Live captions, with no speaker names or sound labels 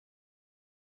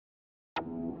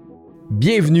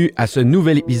Bienvenue à ce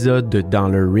nouvel épisode de Dans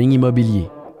le Ring Immobilier,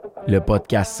 le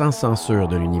podcast sans censure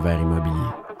de l'univers immobilier.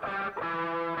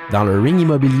 Dans le Ring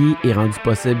Immobilier est rendu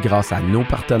possible grâce à nos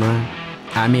partenaires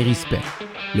AmeriSpec,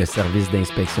 le service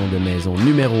d'inspection de maisons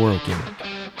numéro 1 au Québec,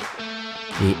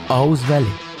 et House Valley,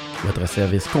 votre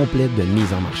service complet de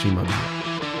mise en marché immobilier.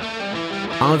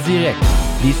 En direct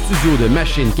des studios de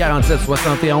Machine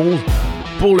 4771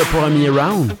 pour le premier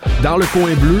round, dans le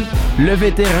coin bleu, le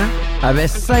vétéran avait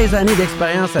 16 années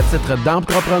d'expérience à titre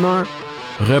d'entrepreneur,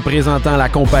 représentant la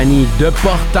compagnie de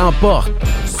porte en porte,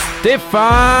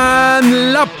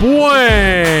 Stéphane Lapointe.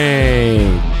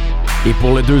 Et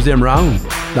pour le deuxième round,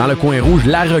 dans le coin rouge,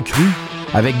 la recrue,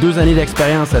 avec 2 années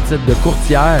d'expérience à titre de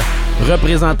courtière,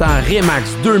 représentant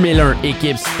Remax 2001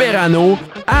 équipe Sperano,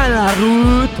 à la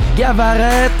route,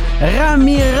 Gavarette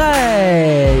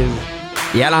Ramirez.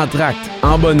 Et à l'entracte,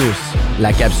 en bonus,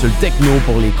 la capsule techno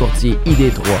pour les courtiers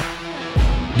ID3.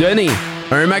 Donnez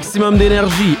un maximum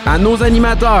d'énergie à nos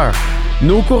animateurs,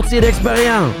 nos courtiers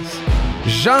d'expérience,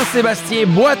 Jean-Sébastien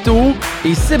Boiteau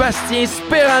et Sébastien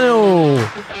Sperano.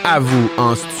 À vous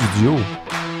en studio.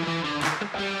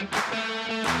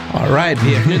 All right,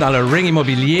 bienvenue dans le Ring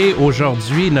Immobilier.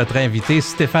 Aujourd'hui, notre invité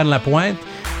Stéphane Lapointe,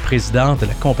 président de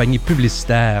la compagnie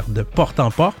publicitaire de Porte en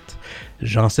Porte.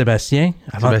 Jean-Sébastien,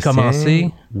 avant de commencer,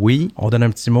 oui, on donne un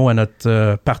petit mot à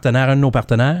notre partenaire, un de nos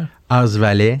partenaires. House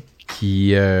Valley,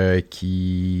 qui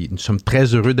nous sommes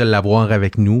très heureux de l'avoir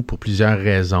avec nous pour plusieurs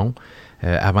raisons.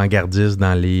 Avant-gardiste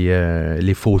dans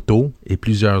les photos et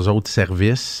plusieurs autres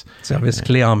services. Service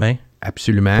clé en main.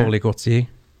 Absolument. Pour les courtiers.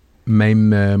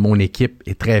 Même mon équipe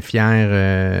est très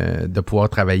fière de pouvoir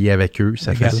travailler avec eux.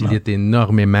 Ça Également. facilite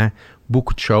énormément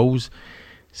beaucoup de choses.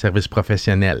 Service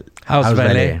professionnel. House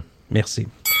Valley. Merci.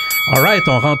 All right,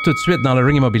 on rentre tout de suite dans le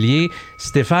Ring Immobilier.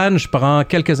 Stéphane, je prends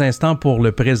quelques instants pour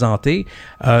le présenter.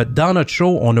 Dans notre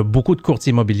show, on a beaucoup de courtiers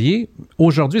immobiliers.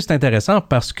 Aujourd'hui, c'est intéressant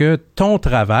parce que ton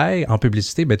travail en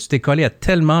publicité, tu t'es collé à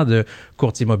tellement de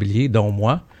courtiers immobiliers, dont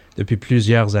moi, depuis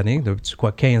plusieurs années. Depuis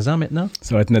quoi, 15 ans maintenant?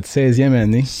 Ça va être notre 16e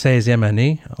année. 16e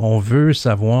année. On veut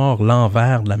savoir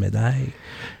l'envers de la médaille.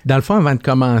 Dans le fond, avant de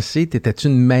commencer, t'étais-tu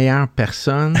une meilleure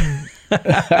personne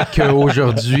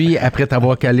qu'aujourd'hui, après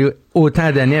t'avoir calé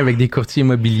autant d'années avec des courtiers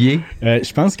immobiliers?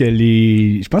 Je pense que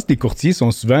les courtiers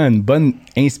sont souvent une bonne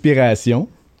inspiration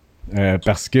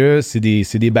parce que c'est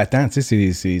des battants, tu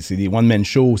sais, c'est des one-man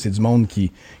shows, c'est du monde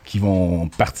qui vont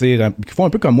partir, qui font un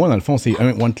peu comme moi, dans le fond, c'est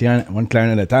one client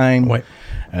at a time. Ouais.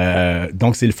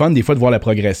 Donc, c'est le fun, des fois, de voir la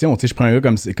progression. Tu sais, je prends un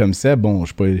gars comme ça, bon,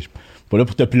 je suis pas là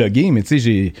pour te plugger, mais tu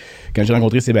sais, quand j'ai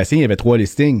rencontré Sébastien, il y avait 3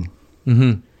 listings.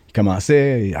 Mm-hmm. Il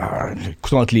commençait,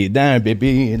 couteau entre les dents, un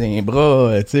bébé dans les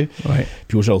bras, tu sais. Ouais.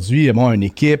 Puis aujourd'hui, une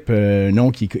équipe, un nom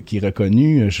qui est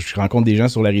reconnu. Je rencontre des gens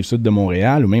sur la Rive-Sud de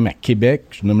Montréal ou même à Québec.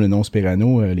 Je nomme le nom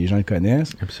Sperano, les gens le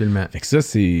connaissent. Absolument. Fait que ça,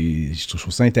 je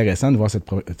trouve ça intéressant de voir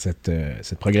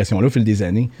cette progression-là au fil des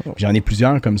années. Puis j'en ai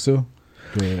plusieurs comme ça.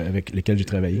 Avec lesquels j'ai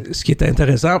travaillé. Ce qui est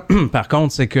intéressant, par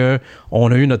contre, c'est que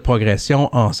on a eu notre progression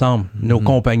ensemble. Nos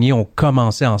compagnies ont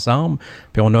commencé ensemble,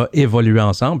 puis on a évolué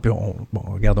ensemble, puis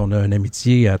regarde, on a une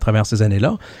amitié à travers ces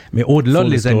années-là. Mais au-delà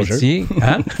des amitiés...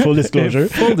 Hein? Full disclosure.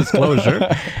 Full disclosure.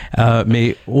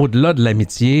 Mais au-delà de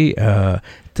l'amitié,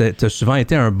 t'as souvent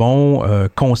été un bon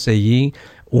conseiller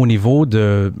au niveau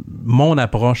de mon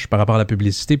approche par rapport à la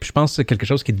publicité, puis je pense que c'est quelque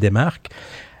chose qui te démarque.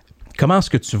 Comment est-ce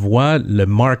que tu vois le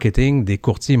marketing des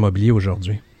courtiers immobiliers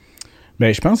aujourd'hui?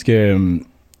 Bien, je pense que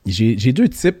j'ai 2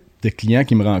 types de clients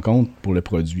qui me rencontrent pour le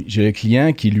produit. J'ai le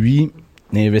client qui, lui,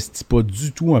 n'investit pas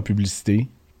du tout en publicité,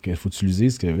 qu'il faut utiliser,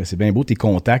 parce que c'est bien beau tes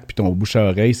contacts puis ton bouche à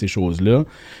oreille, ces choses-là,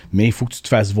 mais il faut que tu te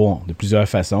fasses voir de plusieurs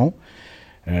façons.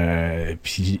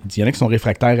 Puis il y en a qui sont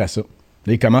réfractaires à ça.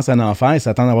 Là, ils commencent à en faire, ils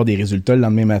s'attendent à avoir des résultats le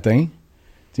lendemain matin.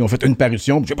 Ils ont fait une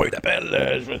parution, puis j'ai pas eu d'appel.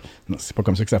 Non, c'est pas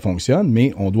comme ça que ça fonctionne,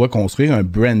 mais on doit construire un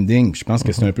branding. Puis je pense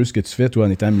que c'est un peu ce que tu fais, toi, en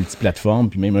étant multiplateforme,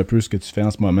 puis même un peu ce que tu fais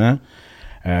en ce moment.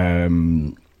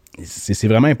 C'est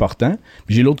vraiment important.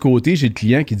 Puis j'ai l'autre côté, j'ai le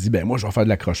client qui dit, moi, je vais faire de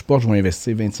la croche-porte, je vais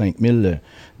investir 25 000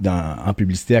 en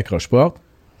publicité à croche-porte,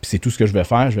 puis c'est tout ce que je vais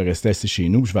faire, je vais rester assis chez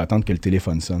nous, puis je vais attendre que le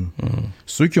téléphone sonne.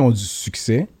 Ceux qui ont du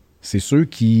succès, c'est ceux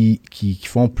qui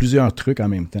font plusieurs trucs en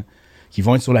même temps, qui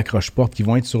vont être sur la croche-porte, qui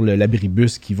vont être sur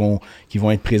l'abribus, qui vont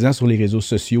être présents sur les réseaux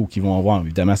sociaux, qui vont avoir,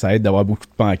 évidemment, ça aide d'avoir beaucoup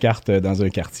de pancartes dans un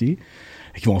quartier.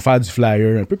 qui vont faire du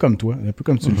flyer, un peu comme toi, un peu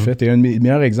comme tu le fais. Tu es un de mes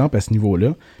meilleurs exemples à ce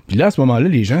niveau-là. Puis là, à ce moment-là,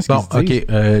 les gens, ce qu'ils se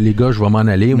disent... les gars, je vais m'en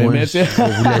aller. Moi, je vais vous laisser.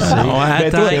 Ouais,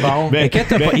 attends, c'est bon.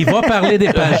 inquiète-toi pas. Il va parler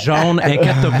des pages jaunes,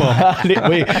 inquiète-toi pas.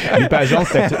 Les pages jaunes,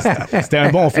 c'était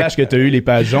un bon flash que tu as eu, les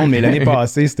pages jaunes, mais l'année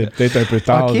passée, c'était peut-être un peu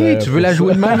tard. OK, tu veux la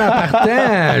jouer de même en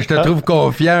partant? Je te trouve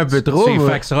confiant un peu trop. Tu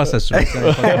faxeras, ça suffit.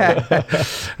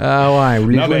 Ah ouais, vous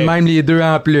les jouez de même les deux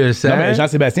en plus. Non, Hein? mais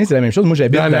Jean-Sébastien, c'est la même chose. Moi,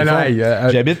 j'habite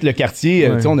j'habite le quartier.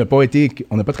 Tu sais, on n'a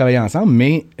pas travaillé ensemble,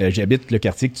 mais j'habite le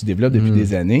quartier que tu développes depuis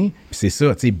des années. Puis c'est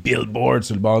ça, tu sais, billboard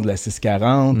sur le bord de la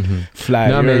 640, flyer.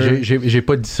 Non, mais j'ai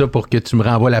pas dit ça pour que tu me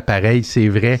renvoies l'appareil, c'est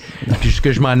vrai. Puis ce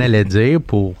que je m'en allais dire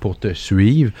pour te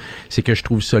suivre, c'est que je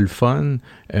trouve ça le fun.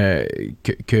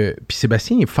 Puis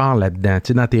Sébastien est fort là-dedans. Tu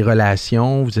sais, dans tes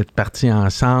relations, vous êtes partis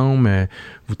ensemble,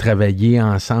 vous travaillez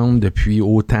ensemble depuis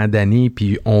autant d'années,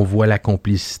 puis on voit la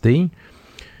complicité.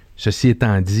 Ceci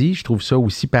étant dit, je trouve ça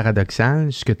aussi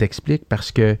paradoxal, ce que tu expliques,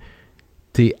 parce que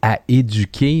tu es à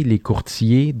éduquer les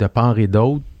courtiers de part et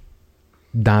d'autre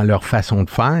dans leur façon de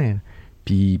faire.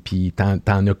 Puis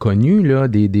t'en as connu, là,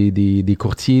 des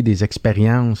courtiers, des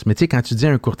expériences. Mais tu sais, quand tu dis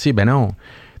à un courtier, ben non,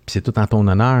 puis c'est tout en ton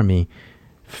honneur, mais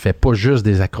fais pas juste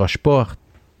des accroche-portes.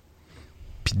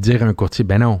 Puis dire à un courtier,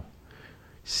 ben non,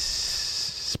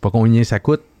 c'est pas combien ça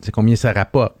coûte, c'est combien ça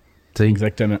rapporte. T'sais.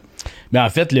 Exactement. Mais en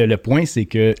fait, le point, c'est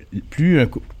que plus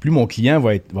mon client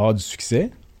va avoir du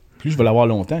succès, plus je vais l'avoir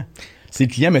longtemps. Si le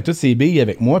client met toutes ses billes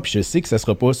avec moi, puis je sais que ça ne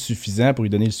sera pas suffisant pour lui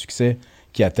donner le succès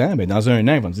qu'il attend, ben dans un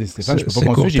an, il va me dire, Stéphane, je ne peux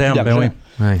pas continuer, j'ai plus d'argent. Ben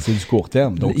oui. Ouais. C'est du court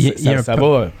terme. Donc, ça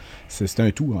va... C'est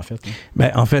un tout, en fait.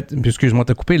 Ben, en fait, excuse-moi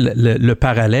de te couper, le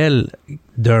parallèle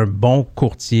d'un bon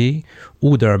courtier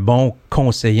ou d'un bon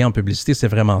conseiller en publicité, c'est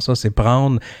vraiment ça, c'est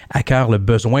prendre à cœur le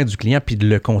besoin du client puis de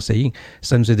le conseiller.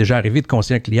 Ça nous est déjà arrivé de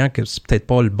conseiller un client que c'est peut-être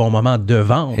pas le bon moment de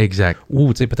vendre. Exact.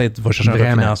 Ou, tu sais, peut-être va chercher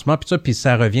un refinancement, puis ça, puis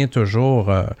ça revient toujours...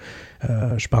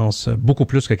 je pense, beaucoup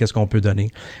plus que qu'est-ce qu'on peut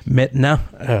donner. Maintenant,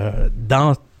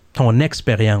 dans ton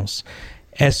expérience,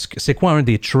 c'est quoi un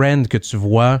des trends que tu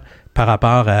vois par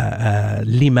rapport à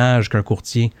l'image qu'un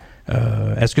courtier...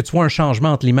 est-ce que tu vois un changement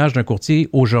entre l'image d'un courtier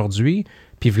aujourd'hui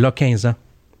puis v'là 15 ans?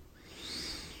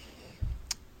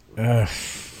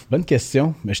 Bonne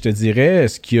question. Mais je te dirais,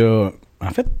 est-ce qu'il y a... En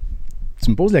fait,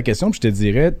 tu me poses la question, puis je te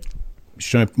dirais,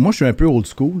 moi, je suis un peu old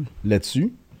school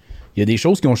là-dessus. Il y a des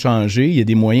choses qui ont changé. Il y a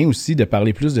des moyens aussi de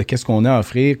parler plus de qu'est-ce qu'on a à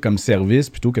offrir comme service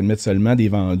plutôt que de mettre seulement des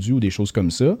vendus ou des choses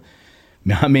comme ça.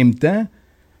 Mais en même temps,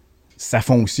 ça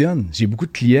fonctionne. J'ai beaucoup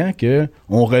de clients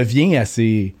qu'on revient à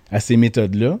ces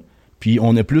méthodes-là, puis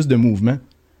on a plus de mouvement.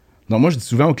 Donc moi, je dis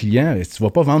souvent aux clients, tu ne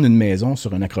vas pas vendre une maison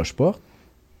sur un accroche-porte,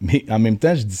 mais en même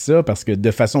temps, je dis ça parce que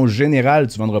de façon générale,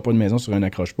 tu ne vendras pas une maison sur un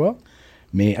accroche-porte.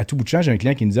 Mais à tout bout de champ, j'ai un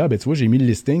client qui me dit « Ah, ben tu vois, j'ai mis le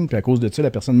listing, puis à cause de ça,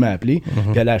 la personne m'a appelé,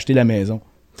 puis elle a acheté la maison. »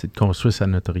 C'est de construire sa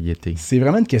notoriété. C'est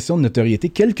vraiment une question de notoriété.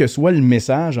 Quel que soit le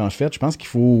message, en fait, je pense qu'il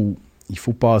faut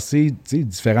passer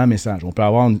différents messages. On peut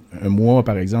avoir un mois,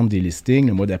 par exemple, des listings.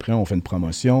 Le mois d'après, on fait une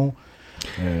promotion.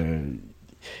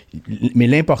 Mais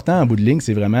l'important, en bout de ligne,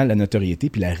 c'est vraiment la notoriété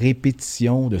puis la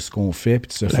répétition de ce qu'on fait puis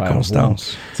de se faire voir. La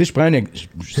constance. Tu sais, je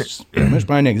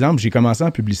prends un exemple. J'ai commencé en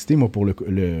publicité, moi, pour le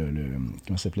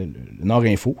comment ça s'appelait? Le Nord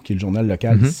Info, qui est le journal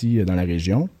local ici, dans la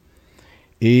région.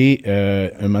 Et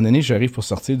à un moment donné, j'arrive pour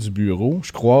sortir du bureau.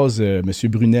 Je croise M.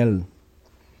 Brunel.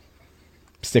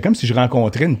 Puis c'était comme si je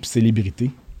rencontrais une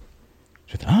célébrité.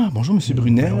 Je fais « Ah, bonjour, M.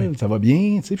 Brunel, ça va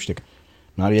bien? »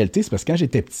 Mais en réalité, c'est parce que quand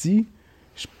j'étais petit,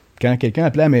 quand quelqu'un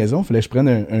appelait à la maison, il fallait que je prenne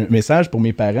un message pour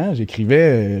mes parents.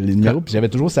 J'écrivais les numéros, puis j'avais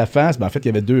toujours sa face. Ben, en fait, il y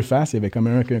avait deux faces. Il y avait comme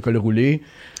un col roulé,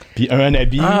 puis un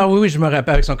habit. Ah oui, je me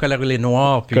rappelle, avec son col roulé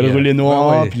noir. Col roulé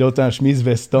noir, puis l'autre en chemise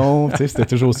veston. C'était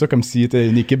toujours ça, comme s'il était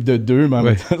une équipe de deux, mais en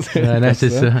même temps, c'est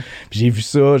ça. Puis j'ai vu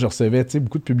ça, je recevais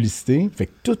beaucoup de publicité. Fait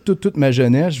que toute ma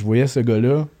jeunesse, je voyais ce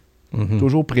gars-là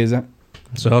toujours présent.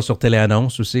 Tu seras sur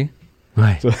téléannonce aussi?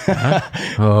 Ouais.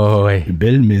 Oh, ouais. Une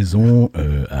belle maison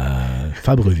à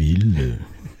Fabreville,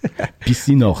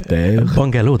 piscine hors terre.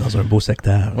 Bungalow dans un beau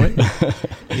secteur. Oui.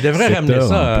 Il devrait ramener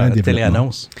ça à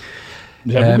téléannonce.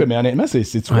 J'avoue que, mais honnêtement,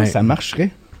 tu vois, ça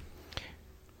marcherait.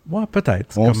 Ouais,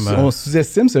 peut-être. On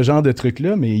sous-estime ce genre de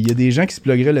truc-là, mais il y a des gens qui se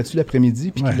plugueraient là-dessus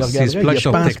l'après-midi puis qui le regarderaient. Je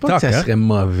pense pas que ça serait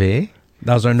mauvais.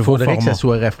 Dans un nouveau format. Il faudrait que ça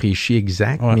soit rafraîchi,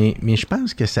 exact. Ouais. Mais je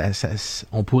pense que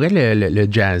on pourrait le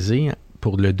jazzer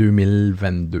pour le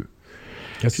 2022.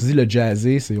 Quand tu dis le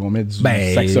jazzer, c'est on met du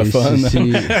saxophone.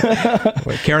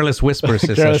 Careless Whisper,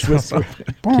 c'est ça.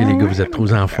 OK, les gars, vous êtes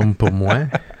trop en forme pour moi.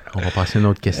 On va passer à une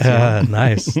autre question.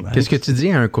 Nice. Qu'est-ce que tu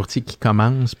dis à un courtier qui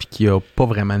commence puis qui n'a pas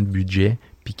vraiment de budget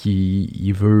puis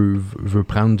qui veut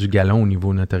prendre du galon au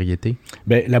niveau notoriété?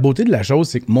 Bien, la beauté de la chose,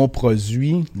 c'est que mon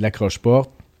produit,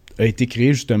 l'accroche-porte, a été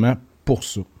créé justement pour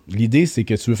ça. L'idée, c'est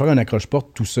que tu veux faire un accroche-porte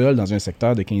tout seul dans un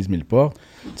secteur de 15 000 portes.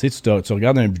 Tu sais, tu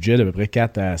regardes un budget d'à peu près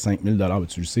 4 à 5 000 $.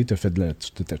 Tu le sais, tu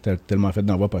as tellement fait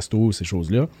d'envois postaux, ces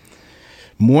choses-là.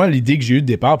 Moi, l'idée que j'ai eue de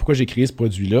départ, pourquoi j'ai créé ce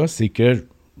produit-là, c'est que,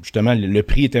 justement, le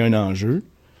prix était un enjeu.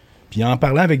 Puis en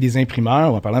parlant avec des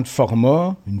imprimeurs, en parlant de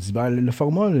format, ils me disent, le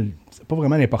format, c'est pas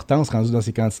vraiment l'importance rendue dans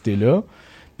ces quantités-là.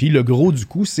 Puis le gros du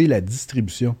coup, c'est la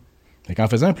distribution. Fait qu'en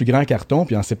faisant un plus grand carton,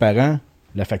 puis en séparant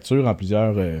la facture en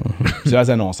plusieurs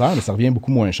annonceurs, ça revient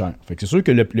beaucoup moins cher. Fait que c'est sûr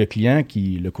que le client,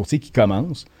 le courtier qui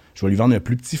commence, je vais lui vendre un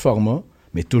plus petit format,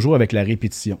 mais toujours avec la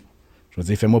répétition. Je vais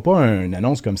dire, fais-moi pas une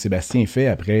annonce comme Sébastien fait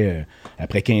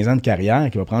après 15 ans de carrière,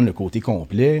 qui va prendre le côté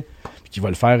complet, puis qui va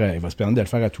le faire, il va se permettre de le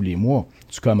faire à tous les mois.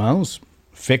 Tu commences,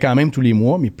 fais quand même tous les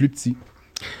mois, mais plus petit.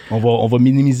 On va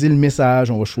minimiser le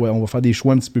message, on va faire des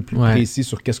choix un petit peu plus précis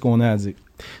sur qu'est-ce qu'on a à dire.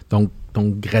 Donc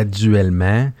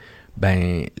graduellement,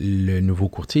 le nouveau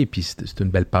courtier, puis c'est une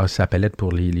belle passe à la palette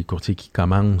pour les courtiers qui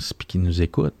commencent puis qui nous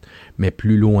écoutent, mais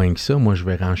plus loin que ça, moi, je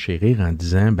vais renchérir en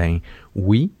disant,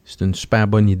 oui, c'est une super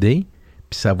bonne idée,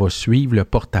 puis ça va suivre le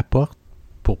porte-à-porte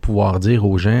pour pouvoir dire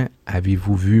aux gens,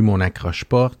 avez-vous vu mon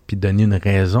accroche-porte, puis donner une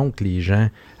raison que les gens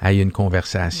aient une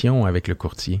conversation avec le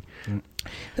courtier.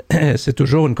 C'est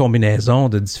toujours une combinaison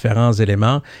de différents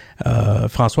éléments.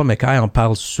 François Mackay en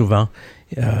parle souvent.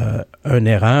 Une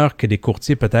erreur que des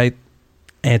courtiers peut-être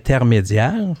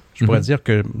intermédiaires, je pourrais dire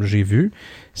que j'ai vu,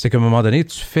 c'est qu'à un moment donné,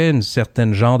 tu fais une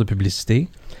certaine genre de publicité,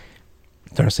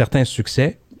 tu as un certain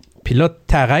succès, puis là,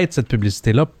 tu arrêtes cette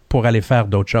publicité-là pour aller faire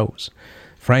d'autres choses.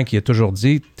 Frank, il a toujours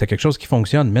dit, tu as quelque chose qui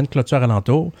fonctionne, mets une clôture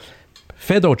alentour,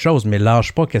 fais d'autres choses, mais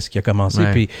lâche pas qu'est-ce qui a commencé.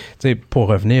 Puis, tu sais, pour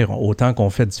revenir, autant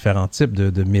qu'on fait différents types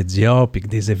de médias, puis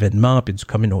des événements, puis du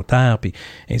communautaire, puis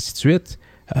ainsi de suite,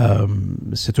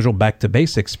 c'est toujours back to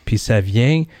basics. Puis ça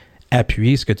vient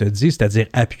appuyer ce que tu as dit, c'est-à-dire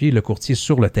appuyer le courtier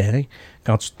sur le terrain.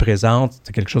 Quand tu te présentes, tu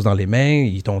as quelque chose dans les mains,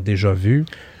 ils t'ont déjà vu.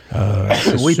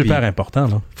 C'est super important.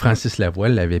 Là. Francis Lavoie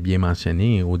l'avait bien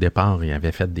mentionné au départ, il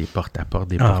avait fait des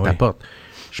porte-à-porte, porte-à-porte.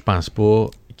 Je pense pas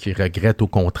qu'il regrette, au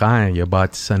contraire, il a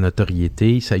bâti sa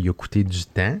notoriété, ça lui a coûté du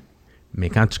temps, mais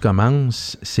quand tu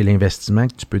commences, c'est l'investissement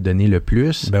que tu peux donner le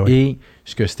plus, et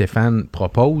ce que Stéphane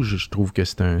propose, je trouve que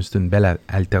c'est une belle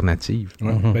alternative.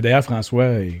 Ouais. D'ailleurs,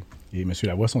 François et M.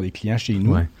 Lavoie sont des clients chez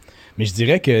nous, mais je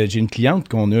dirais que j'ai une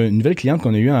nouvelle cliente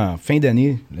qu'on a eue en fin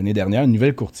d'année, l'année dernière, une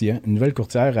nouvelle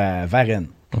courtière à Varennes.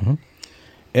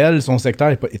 Elle, son secteur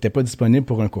n'était pas disponible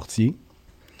pour un courtier.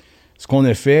 Ce qu'on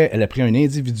a fait, elle a pris un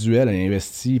individuel, elle a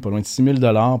investi pas loin de 6 000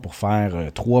 $ pour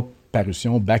faire 3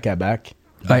 parutions back-à-back.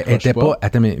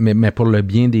 Mais pour le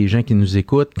bien des gens qui nous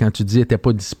écoutent, quand tu dis n'était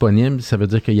pas disponible, ça veut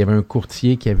dire qu'il y avait un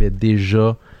courtier qui avait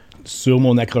déjà... Sur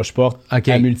mon accroche-porte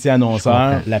à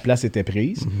multi-annonceur, la place était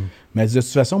prise. Mais elle dit, de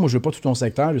toute façon, moi, je veux pas tout ton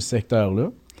secteur, le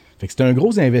secteur-là. Fait que c'était un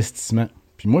gros investissement.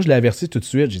 Puis moi, je l'ai averti tout de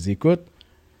suite. J'ai dit, écoute,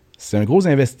 c'est un gros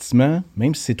investissement,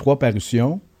 même si c'est 3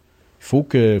 parutions, il faut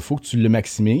que tu le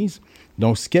maximises.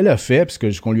 Donc, ce qu'elle a fait,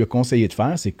 puis ce qu'on lui a conseillé de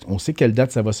faire, c'est qu'on sait quelle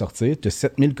date ça va sortir. Tu as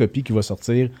 7000 copies qui vont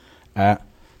sortir à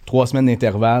 3 semaines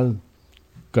d'intervalle,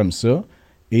 comme ça.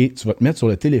 Et tu vas te mettre sur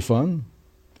le téléphone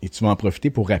et tu vas en profiter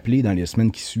pour rappeler dans les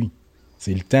semaines qui suivent.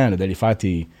 C'est le temps là, d'aller faire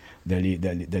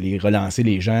d'aller relancer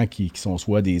les gens qui sont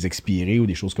soit des expirés ou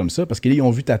des choses comme ça, parce qu'ils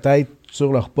ont vu ta tête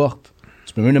sur leur porte.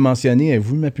 Tu peux même le mentionner.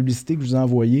 Avez-vous vu ma publicité que je vous ai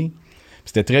envoyée?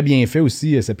 C'était très bien fait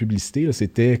aussi, sa publicité. Là,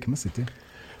 comment c'était?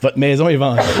 Votre maison est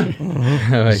vendue.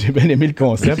 J'ai bien aimé le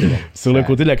concept. Sur le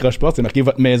côté de la croche-porte, c'est marqué «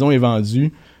 Votre maison est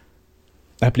vendue.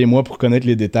 Appelez-moi pour connaître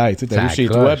les détails. » Tu sais, t'arrives chez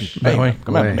toi, puis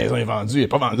comment ma maison est vendue? Elle n'est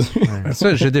pas vendue.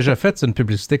 Ça, j'ai déjà fait une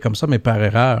publicité comme ça, mais par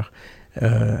erreur.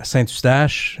 À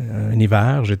Saint-Eustache, un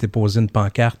hiver, j'ai été poser une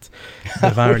pancarte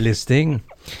devant un listing.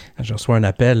 Je reçois un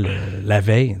appel la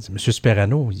veille. Il dit, Monsieur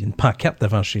Sperano, il y a une pancarte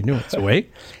devant chez nous. Je dis, oui.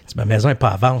 Il dit, ma maison n'est pas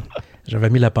à vendre.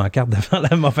 J'avais mis la pancarte devant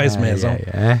la mauvaise maison.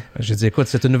 J'ai dit, écoute,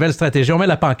 c'est une nouvelle stratégie. On met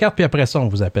la pancarte, puis après ça, on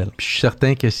vous appelle. Puis je suis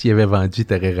certain que s'il avait vendu,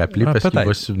 tu aurais rappelé parce qu'il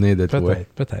va se souvenir de toi.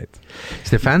 Peut-être.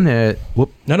 Stéphane,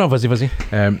 Non, vas-y.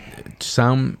 Tu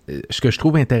sembles... Ce que je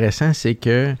trouve intéressant, c'est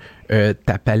que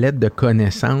ta palette de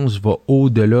connaissances va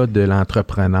au-delà de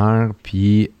l'entrepreneur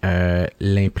puis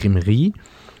l'imprimerie.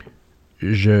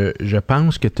 Je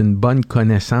pense que tu as une bonne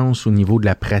connaissance au niveau de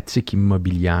la pratique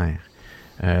immobilière.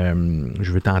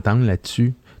 Je veux t'entendre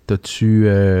là-dessus. T'as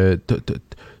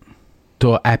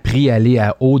appris à aller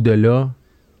au-delà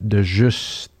de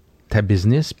juste ta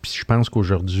business, puis je pense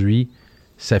qu'aujourd'hui,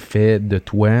 ça fait de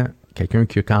toi quelqu'un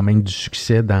qui a quand même du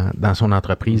succès dans son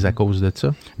entreprise à cause de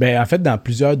ça. Bien, en fait, dans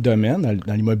plusieurs domaines,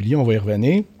 dans l'immobilier, on va y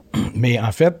revenir, mais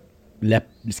en fait,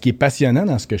 ce qui est passionnant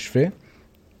dans ce que je fais,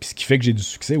 puis ce qui fait que j'ai du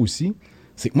succès aussi,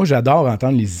 c'est que moi, j'adore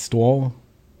entendre les histoires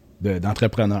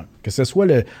d'entrepreneurs. Que ce soit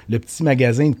le petit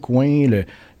magasin de coin,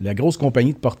 la grosse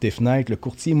compagnie de portes et fenêtres, le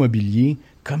courtier immobilier,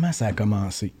 comment ça a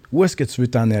commencé? Où est-ce que tu veux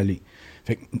t'en aller?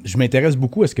 Fait que je m'intéresse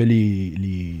beaucoup à ce que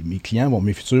mes clients,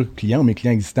 mes futurs clients ou mes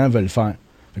clients existants veulent faire.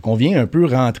 Fait qu'on vient un peu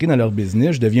rentrer dans leur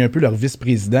business, je deviens un peu leur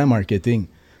vice-président marketing.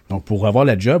 Donc, pour avoir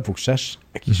la job, il faut que je sache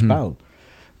à qui je parle.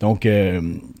 Donc,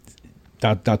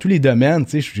 dans tous les domaines,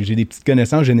 tu sais, j'ai des petites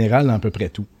connaissances générales dans à peu près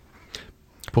tout.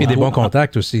 Et des bons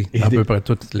contacts aussi, dans à peu près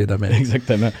tous les domaines.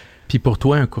 Exactement. Puis pour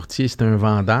toi, un courtier, c'est un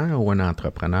vendeur ou un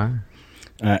entrepreneur?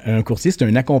 Un courtier, c'est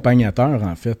un accompagnateur,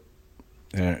 en fait.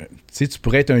 Tu sais, tu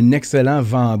pourrais être un excellent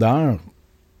vendeur.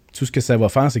 Tout ce que ça va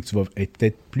faire, c'est que tu vas être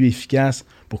peut-être plus efficace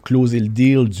pour closer le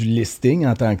deal du listing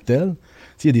en tant que tel.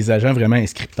 Tu sais, il y a des agents vraiment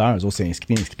inscripteurs. Eux autres, c'est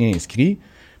inscrit.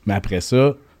 Mais après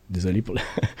ça, désolé pour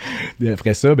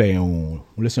après ça, ben on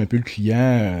laisse un peu le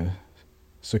client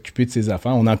s'occuper de ses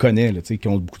affaires. On en connaît, là, tu sais, qui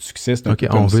ont beaucoup de succès. C'est un peu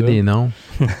comme on veut ça. des noms.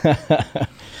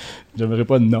 J'aimerais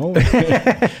pas de nom.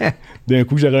 D'un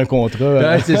coup, j'aurais un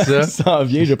contrat. C'est ça. Ça en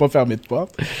vient, je vais pas fermer de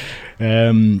porte.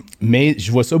 Mais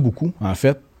je vois ça beaucoup, en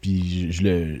fait. Puis je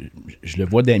le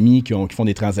vois d'amis qui font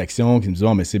des transactions, qui me disent «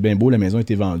 Oh, mais c'est bien beau, la maison a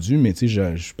été vendue, mais tu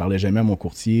sais, je parlais jamais à mon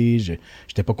courtier, je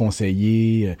n'étais pas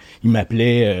conseillé, il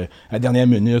m'appelait à la dernière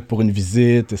minute pour une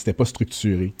visite, c'était pas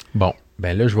structuré. » Bon,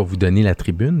 ben là, je vais vous donner la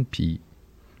tribune, puis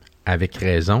avec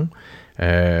raison.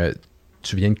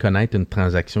 Tu viens de connaître une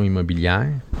transaction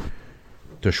immobilière.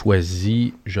 Tu as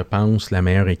choisi, je pense, la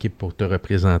meilleure équipe pour te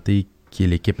représenter, qui est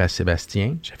l'équipe à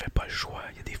Sébastien. J'avais pas le choix,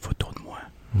 il y a des photos de moi.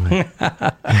 Ouais.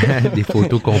 Des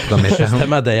photos compromettantes.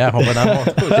 Justement, d'ailleurs, on va en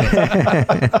montrer.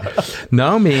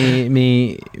 Non,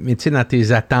 mais tu sais, dans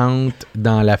tes attentes,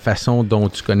 dans la façon dont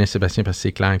tu connais Sébastien, parce que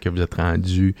c'est clair que vous êtes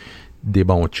rendus des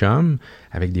bons chums,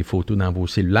 avec des photos dans vos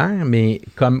cellulaires, mais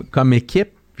comme équipe,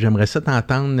 j'aimerais ça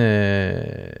t'entendre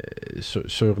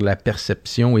sur la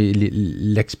perception et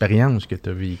l'expérience que tu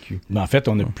as vécue. En fait,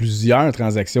 on a plusieurs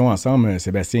transactions ensemble,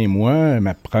 Sébastien et moi.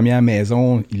 Ma première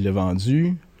maison, il l'a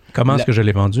vendue. Comment est-ce que je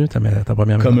l'ai vendu, ta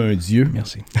première maison? Comme un dieu.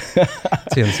 Merci.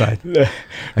 C'est Inside.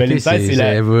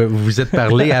 Vous vous êtes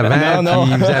parlé avant, non.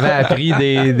 Puis vous avez appris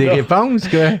des réponses,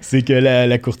 quoi. C'est que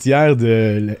la courtière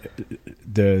de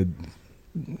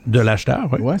l'acheteur,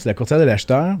 oui. Ouais, c'est la courtière de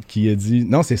l'acheteur qui a dit...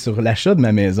 Non, c'est sur l'achat de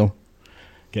ma maison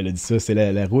qu'elle a dit ça. C'est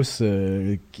la rousse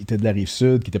qui était de la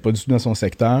Rive-Sud, qui n'était pas du tout dans son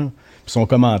secteur. Puis son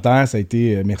commentaire, ça a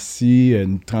été « Merci,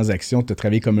 une transaction, tu as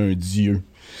travaillé comme un dieu. »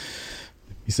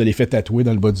 Il se l'est fait tatouer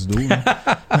dans le bas du dos.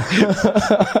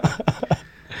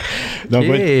 Donc,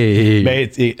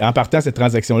 en partant, cette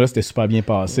transaction-là, c'était super bien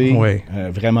passé. Oui.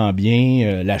 Vraiment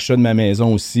bien. L'achat de ma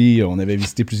maison aussi, on avait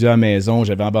visité plusieurs maisons.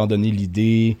 J'avais abandonné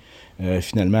l'idée.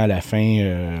 Finalement, à la fin,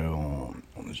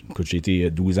 écoute, j'ai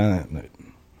été 12 ans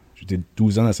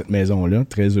dans cette maison-là.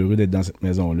 Très heureux d'être dans cette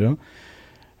maison-là.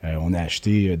 On a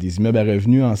acheté des immeubles à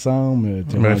revenus ensemble.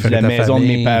 On a la maison de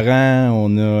mes parents,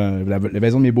 on a la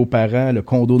maison de mes beaux-parents, le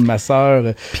condo de ma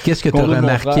sœur. Puis qu'est-ce que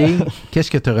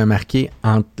tu as remarqué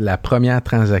entre la première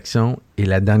transaction et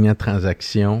la dernière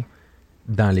transaction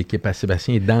dans l'équipe à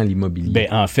Sébastien et dans l'immobilier? Ben,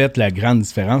 en fait, la grande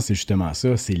différence, c'est justement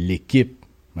ça, c'est l'équipe.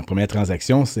 Ma première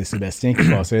transaction, c'est Sébastien qui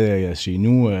passait chez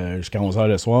nous jusqu'à 11h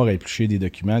le soir à éplucher des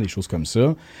documents, des choses comme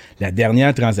ça. La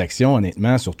dernière transaction,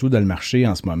 honnêtement, surtout dans le marché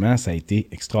en ce moment, ça a été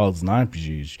extraordinaire.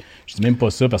 Puis je dis même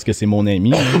pas ça parce que c'est mon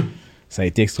ami. Ça a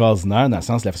été extraordinaire dans le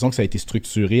sens de la façon que ça a été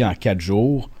structuré en 4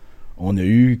 jours. On a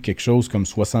eu quelque chose comme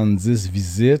 70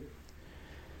 visites.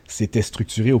 C'était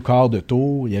structuré au quart de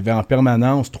tour. Il y avait en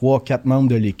permanence 3-4 membres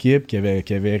de l'équipe qui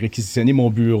avaient réquisitionné mon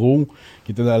bureau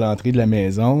qui était dans l'entrée de la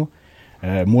maison.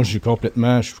 Moi, je suis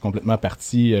complètement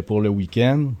parti pour le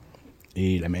week-end.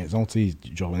 Et la maison, tu sais,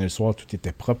 je revenais le soir, tout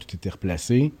était propre, tout était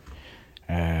replacé.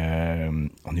 On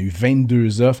a eu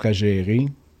 22 offres à gérer.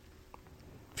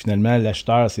 Finalement,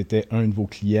 l'acheteur, c'était un de vos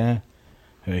clients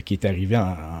qui est arrivé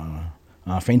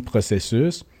en fin de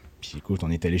processus. Puis écoute,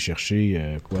 on est allé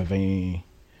chercher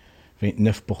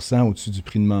 29% au-dessus du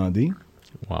prix demandé.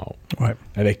 Wow. Ouais.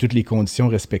 Avec toutes les conditions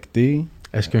respectées.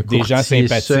 Est-ce qu'un des gens courtier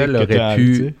sympathiques seul aurait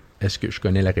pu... tu sais? Est-ce que je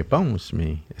connais la réponse,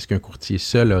 mais est-ce qu'un courtier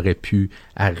seul aurait pu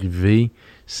arriver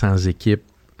sans équipe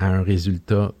à un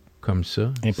résultat comme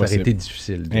ça? Impossible. Ça aurait été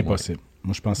difficile. Impossible.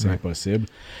 Moi, je pense que c'est impossible.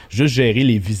 Juste gérer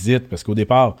les visites, parce qu'au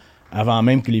départ, avant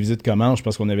même que les visites commencent, je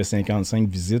pense qu'on avait 55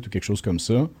 visites ou quelque chose comme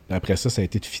ça. Après ça, ça a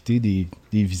été de fitter des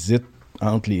visites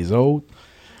entre les autres.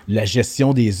 La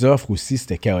gestion des offres aussi,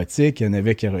 c'était chaotique. Il y en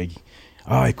avait qui...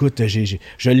 Ah, écoute,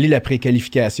 je lis la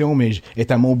préqualification, mais elle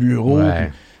est à mon bureau. Ouais.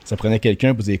 Ça prenait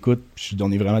quelqu'un pour dire, écoute,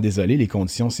 on est vraiment désolé, les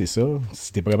conditions, c'est ça.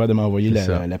 Si t'es pas capable de m'envoyer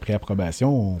la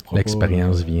préapprobation, on pourra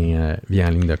L'expérience vient en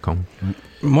ligne de compte.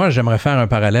 Moi, j'aimerais faire un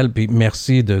parallèle, puis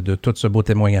merci de tout ce beau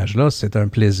témoignage-là. C'est un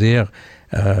plaisir,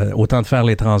 autant de faire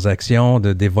les transactions,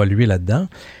 d'évoluer là-dedans.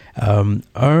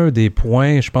 Un des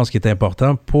points, je pense, qui est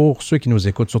important pour ceux qui nous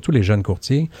écoutent, surtout les jeunes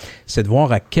courtiers, c'est de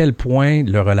voir à quel point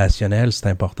le relationnel, c'est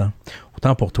important.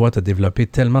 Autant pour toi, tu as développé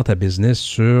tellement ta business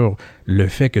sur le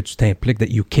fait que tu t'impliques, that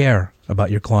you care about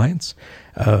your clients.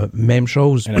 Même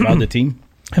chose. And about the team.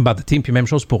 About the team, puis même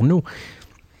chose pour nous.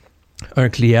 Un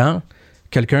client,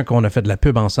 quelqu'un qu'on a fait de la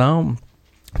pub ensemble,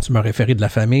 tu m'as référé de la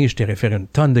famille, je t'ai référé une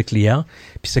tonne de clients,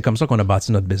 puis c'est comme ça qu'on a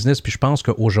bâti notre business. Puis je pense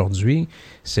qu'aujourd'hui,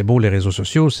 c'est beau les réseaux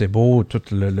sociaux, c'est beau tout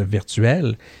le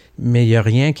virtuel, mais il n'y a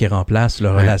rien qui remplace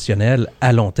le relationnel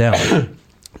à long terme.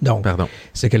 Donc,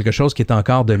 c'est quelque chose qui est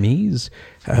encore de mise.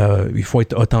 Il faut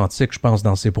être authentique, je pense,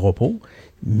 dans ses propos,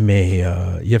 mais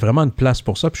il y a vraiment une place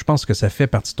pour ça, puis je pense que ça fait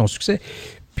partie de ton succès.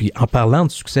 Puis en parlant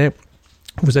de succès,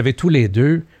 vous avez tous les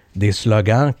deux des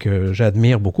slogans que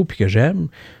j'admire beaucoup puis que j'aime.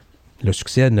 Le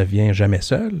succès ne vient jamais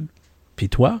seul. Puis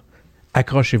toi,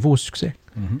 accrochez-vous au succès.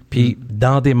 Puis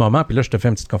dans des moments, puis là je te fais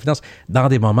une petite confidence, dans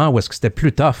des moments où est-ce que c'était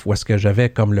plus tough, où est-ce que j'avais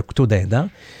comme le couteau d'un dent,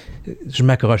 je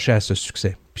m'accrochais à ce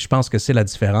succès. Puis je pense que c'est la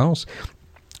différence.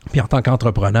 Puis en tant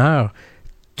qu'entrepreneur,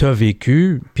 tu as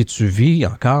vécu, puis tu vis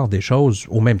encore des choses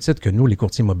au même titre que nous, les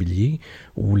courtiers immobiliers,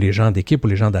 ou les gens d'équipe, ou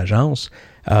les gens d'agence.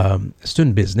 C'est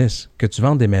une business. Que tu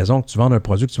vendes des maisons, que tu vendes un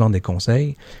produit, que tu vendes des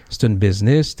conseils, c'est une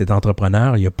business, tu es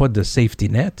entrepreneur, il n'y a pas de safety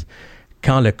net.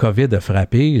 Quand le COVID a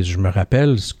frappé, je me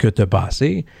rappelle ce que tu as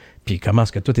passé, puis comment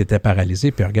est-ce que tout était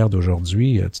paralysé, puis regarde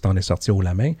aujourd'hui, tu t'en es sorti haut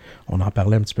la main. On en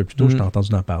parlait un petit peu plus tôt, je t'ai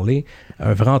entendu en parler.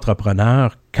 Un vrai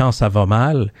entrepreneur, quand ça va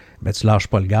mal, ben, tu lâches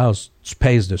pas le gaz, tu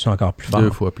pèses dessus encore plus fort.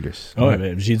 2 fois plus. Ouais,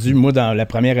 ben, moi, dans la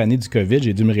première année du COVID,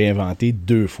 j'ai dû me réinventer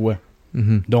 2 fois,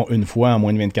 dont une fois en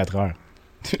moins de 24 heures.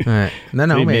 Ouais.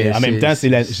 Non, mais en même temps,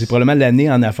 c'est probablement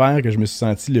l'année en affaires que je me suis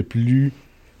senti le plus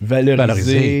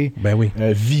valorisé. Ben oui.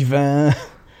 Vivant.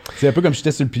 C'est un peu comme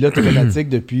j'étais sur le pilote automatique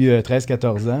depuis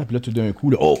 13-14 ans. Puis là, tout d'un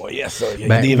coup, là, oh yes, il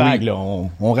y a des vagues, là,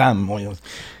 on rame.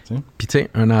 Puis tu sais,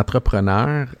 un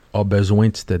entrepreneur a besoin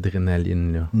de cette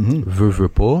adrénaline-là. Veut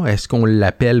pas. Est-ce qu'on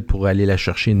l'appelle pour aller la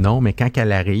chercher? Non, mais quand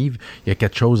elle arrive, il y a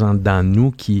quelque chose en dedans de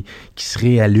nous qui se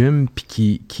réallume,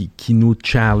 puis qui nous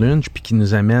challenge, puis qui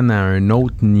nous amène à un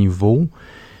autre niveau.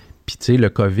 Puis tu sais, le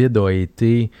COVID a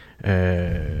été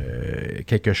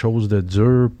quelque chose de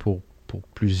dur pour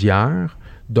plusieurs.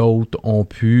 D'autres ont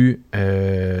pu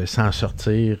s'en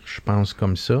sortir, je pense,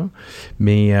 comme ça.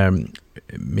 Mais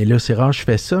là, c'est rare, je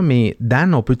fais ça. Mais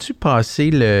Dan, on peut-tu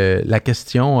passer la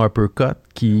question uppercut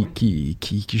qui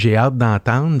j'ai hâte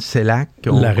d'entendre? C'est là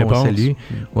qu'on salue.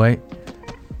 Oui.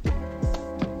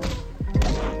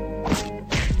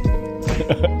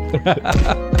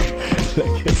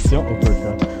 La question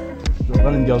uppercut. Je vais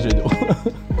prendre une gorgée d'eau.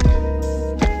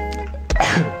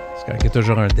 C'est quand il y a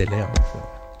toujours un délai, en fait.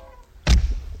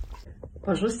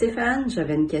 Bonjour Stéphane,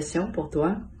 j'avais une question pour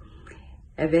toi.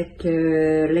 Avec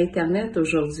l'Internet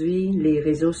aujourd'hui, les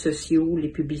réseaux sociaux, les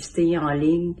publicités en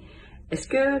ligne, est-ce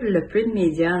que le print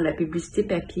média, la publicité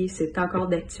papier, c'est encore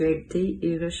d'actualité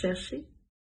et recherché?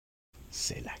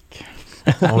 CELAC.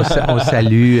 On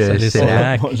salue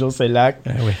CELAC. Bonjour CELAC.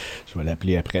 Oui. Je vais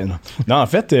l'appeler après. Non, en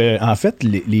fait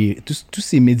tous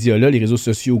ces médias-là, les réseaux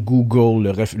sociaux,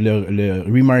 Google, le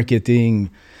remarketing,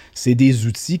 c'est des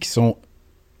outils qui sont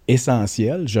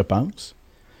essentiels, je pense,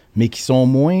 mais qui sont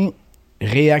moins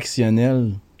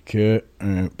réactionnels qu'un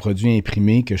produit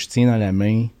imprimé que je tiens dans la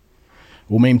main,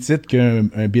 au même titre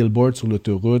qu'un billboard sur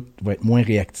l'autoroute va être moins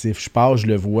réactif. Je pars, je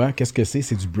le vois. Qu'est-ce que c'est?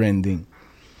 C'est du branding.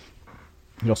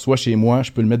 Je le reçois chez moi,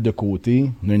 je peux le mettre de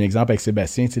côté. On a un exemple avec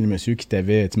Sébastien, tu sais, le monsieur tu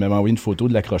m'avais envoyé une photo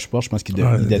de l'accroche-porte, je pense qu'il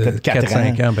datait de 4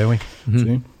 ans. Ben oui. Tu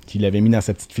sais, qu'il avait mis dans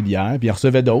sa petite filière. Puis il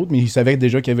recevait d'autres, mais il savait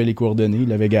déjà qu'il avait les coordonnées, il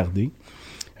l'avait gardé.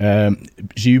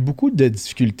 J'ai eu beaucoup de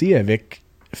difficultés avec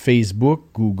Facebook,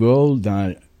 Google,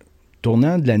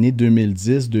 tournant de l'année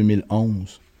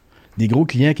 2010-2011. Des gros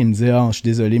clients qui me disaient « Ah, je suis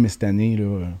désolé, mais cette année,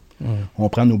 là, on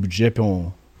prend nos budgets et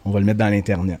on va le mettre dans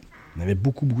l'Internet. » On avait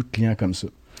beaucoup de clients comme ça.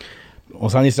 On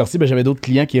s'en est sorti, j'avais d'autres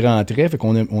clients qui rentraient, fait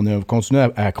qu'on a continué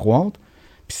à croître.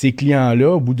 Puis ces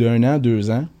clients-là, au bout d'1 an,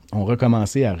 2 ans, ont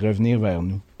recommencé à revenir vers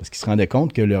nous parce qu'ils se rendaient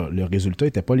compte que leurs résultats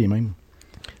n'étaient pas les mêmes.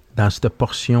 Dans cette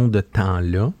portion de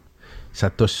temps-là, ça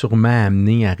t'a sûrement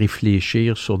amené à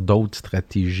réfléchir sur d'autres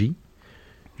stratégies.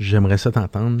 J'aimerais ça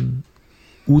t'entendre.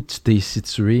 Où tu t'es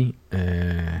situé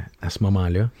à ce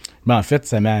moment-là? En fait,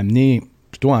 ça m'a amené,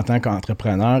 plutôt en tant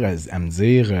qu'entrepreneur, à me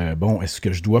dire, est-ce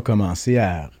que je dois commencer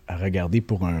à regarder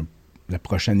pour un la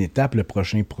prochaine étape, le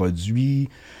prochain produit,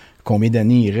 combien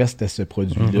d'années il reste à ce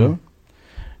produit-là.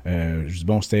 Je dis,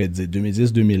 bon, c'était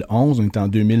 2010-2011, on est en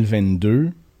 2022.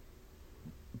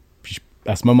 Puis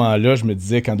à ce moment-là, je me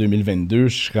disais qu'en 2022,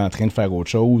 je serais en train de faire autre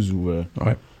chose ou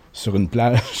sur une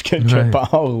plage quelque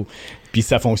part. Puis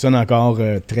ça fonctionne encore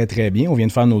très, très bien. On vient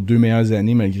de faire nos 2 meilleures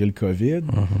années malgré le COVID.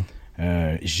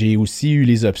 J'ai aussi eu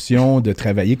les options de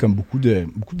travailler comme beaucoup de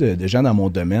gens dans mon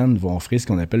domaine vont offrir ce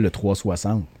qu'on appelle le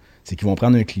 360. C'est qu'ils vont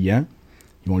prendre un client,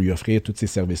 ils vont lui offrir tous ces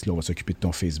services-là. On va s'occuper de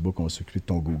ton Facebook, on va s'occuper de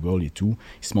ton Google et tout.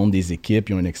 Ils se montent des équipes,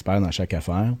 ils ont un expert dans chaque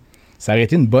affaire. Ça aurait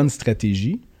été une bonne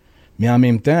stratégie, mais en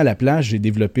même temps, à la place, j'ai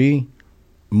développé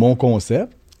mon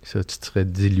concept. Ça, tu te serais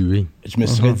dilué. Je me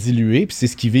serais dilué, puis c'est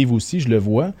ce qu'ils vivent aussi, je le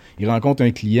vois. Ils rencontrent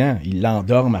un client, ils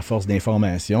l'endorment à force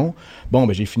d'informations. Bon,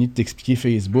 ben j'ai fini de t'expliquer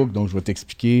Facebook, donc je vais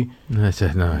t'expliquer. Puis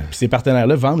ces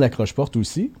partenaires-là vendent la croche-porte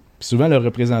aussi. Puis souvent, leurs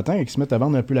représentants, quand ils se mettent à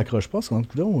vendre un peu la croche-porte, ils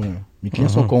se disent, mes clients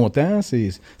sont contents,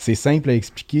 c'est simple à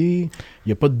expliquer, il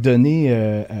n'y a pas de données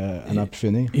à n'en plus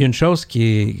finir. Il y a une chose qui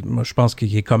est, moi, je pense,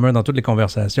 qui est commune dans toutes les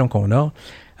conversations qu'on a.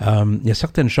 Il y a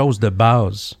certaines choses de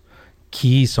base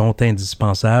qui sont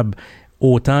indispensables,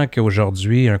 autant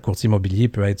qu'aujourd'hui, un courtier immobilier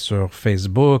peut être sur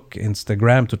Facebook,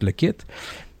 Instagram, tout le kit,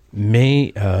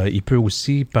 mais il peut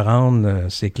aussi prendre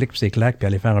ses clics et ses claques puis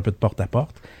aller faire un peu de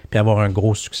porte-à-porte puis avoir un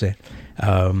gros succès.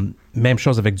 Même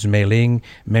chose avec du mailing,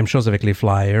 même chose avec les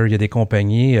flyers. Il y a des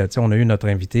compagnies, on a eu notre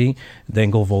invité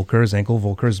d'Engel Volkers. Engel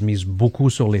Volkers mise beaucoup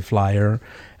sur les flyers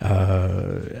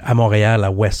à Montréal,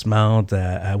 à Westmount,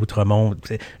 à Outremont.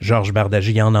 Georges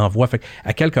Bardagy, il en envoie. Fait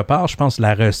à quelque part, je pense que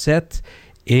la recette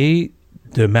est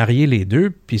de marier les deux.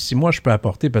 Puis si moi, je peux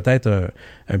apporter peut-être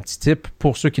un petit tip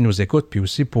pour ceux qui nous écoutent, puis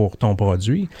aussi pour ton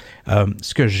produit,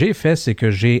 ce que j'ai fait, c'est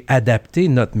que j'ai adapté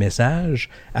notre message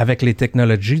avec les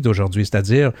technologies d'aujourd'hui.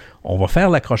 C'est-à-dire, on va faire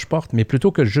la croche-porte, mais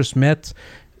plutôt que juste mettre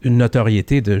une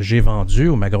notoriété de « j'ai vendu »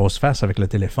 ou ma grosse face avec le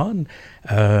téléphone,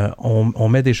 on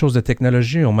met des choses de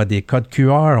technologie, on met des codes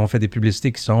QR, on fait des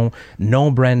publicités qui sont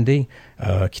non brandées,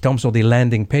 qui tombent sur des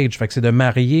landing pages. Fait que c'est de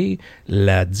marier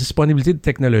la disponibilité de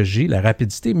technologie, la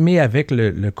rapidité, mais avec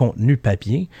le contenu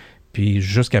papier. Puis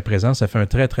jusqu'à présent, ça fait un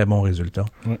très, très bon résultat.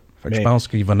 Ouais. Fait que je pense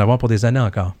qu'il va en avoir pour des années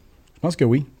encore. Je pense que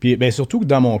oui. Puis surtout que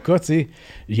dans mon cas, il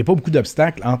n'y a pas beaucoup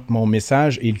d'obstacles entre mon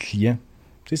message et le client.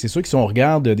 C'est sûr que si on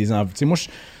regarde des enveloppes... Moi,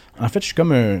 en fait, je suis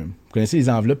comme un... Vous connaissez les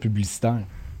enveloppes publicitaires.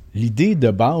 L'idée de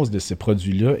base de ce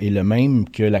produit-là est le même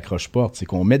que l'accroche-porte. C'est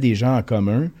qu'on met des gens en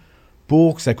commun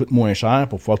pour que ça coûte moins cher,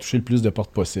 pour pouvoir toucher le plus de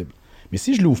portes possible. Mais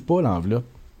si je l'ouvre pas, l'enveloppe,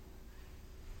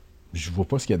 je vois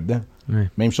pas ce qu'il y a dedans. Oui.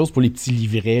 Même chose pour les petits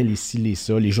livrets, les ci, les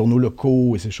ça, les journaux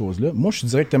locaux et ces choses-là. Moi, je suis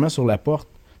directement sur la porte.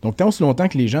 Donc, tant aussi longtemps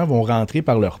que les gens vont rentrer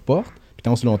par leur porte, puis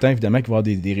tant aussi longtemps, évidemment, qu'il va y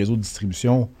avoir des réseaux de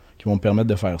distribution qui vont me permettre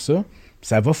de faire ça,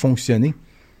 ça va fonctionner.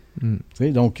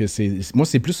 Donc, moi,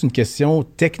 c'est plus une question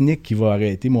technique qui va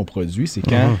arrêter mon produit. C'est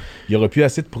quand il n'y aura plus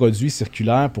assez de produits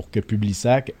circulaires pour que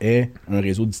Publisac ait un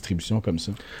réseau de distribution comme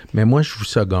ça. Mais moi, je vous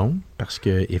seconde parce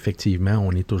qu'effectivement,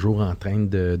 on est toujours en train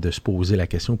de se poser la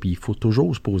question. Puis il faut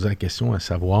toujours se poser la question à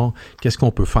savoir qu'est-ce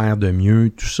qu'on peut faire de mieux,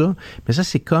 tout ça. Mais ça,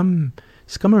 c'est comme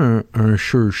un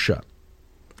sure shot.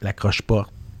 La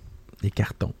croche-porte, les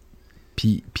cartons.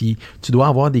 Puis tu dois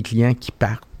avoir des clients qui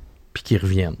partent puis qui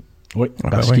reviennent. Oui.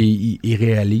 Parce qu'ils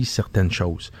réalisent certaines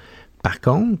choses. Par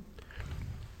contre,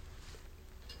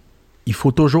 il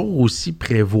faut toujours aussi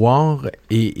prévoir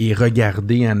et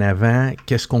regarder en avant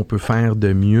qu'est-ce qu'on peut faire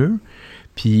de mieux.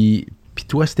 Puis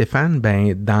toi, Stéphane,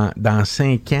 dans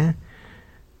 5 ans,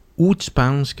 où tu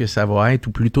penses que ça va être,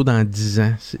 ou plutôt dans 10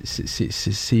 ans?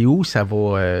 C'est où ça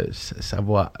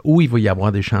va où il va y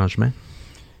avoir des changements?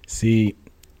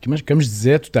 Comme je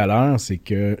disais tout à l'heure, c'est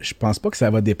que je pense pas que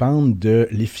ça va dépendre de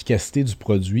l'efficacité du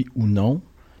produit ou non.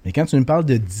 Mais quand tu me parles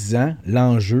de 10 ans,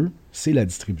 l'enjeu, c'est la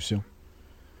distribution.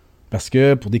 Parce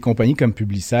que pour des compagnies comme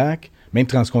Publisac, même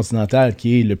Transcontinental,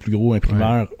 qui est le plus gros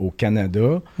imprimeur au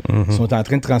Canada, sont en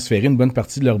train de transférer une bonne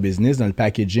partie de leur business dans le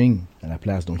packaging à la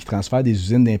place. Donc, ils transfèrent des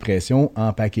usines d'impression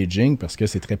en packaging parce que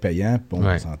c'est très payant. Bon,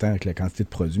 on s'entend avec la quantité de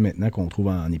produits maintenant qu'on trouve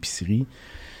en épicerie.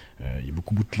 Il y a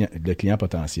beaucoup de clients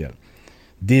potentiels.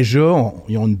 Déjà,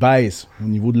 ils ont une baisse au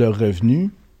niveau de leurs revenus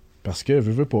parce que,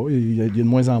 veux pas, il y a de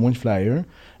moins en moins de flyers.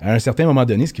 À un certain moment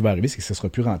donné, ce qui va arriver, c'est que ce ne sera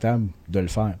plus rentable de le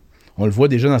faire. On le voit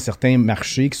déjà dans certains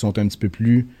marchés qui sont un petit peu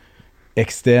plus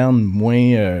externes,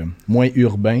 moins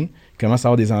urbains. Il commence à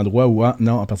avoir des endroits où,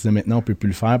 non, à partir de maintenant, on ne peut plus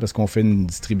le faire parce qu'on fait une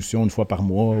distribution une fois par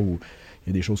mois ou il y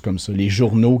a des choses comme ça. Les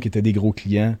journaux qui étaient des gros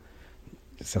clients,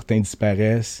 certains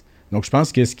disparaissent. Donc, je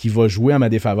pense que ce qui va jouer à ma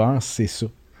défaveur, c'est ça.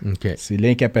 Okay. C'est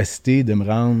l'incapacité de me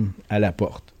rendre à la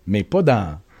porte. Mais pas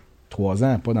dans 3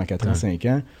 ans, pas dans 4 ans, 5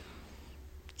 ans.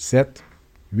 7,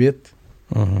 8,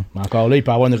 Mais encore là, il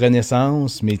peut y avoir une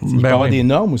renaissance, mais il peut y avoir des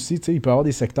normes aussi. Il peut y avoir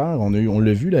des secteurs. On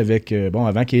l'a vu là, avec...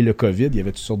 avant qu'il y ait le COVID, il y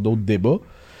avait toutes sortes d'autres débats.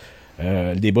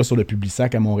 Le débat sur le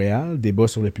Publisac à Montréal, le débat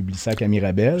sur le Publisac à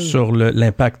Mirabel. Sur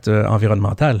l'impact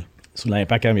environnemental. Sur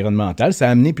l'impact environnemental. Ça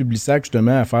a amené Publisac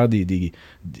justement à faire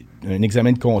un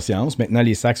examen de conscience. Maintenant,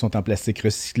 les sacs sont en plastique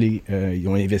recyclé. Ils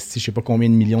ont investi je ne sais pas combien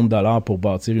de millions de dollars pour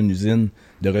bâtir une usine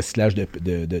de recyclage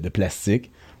de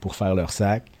plastique pour faire leurs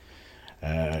sacs.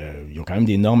 Ils ont quand même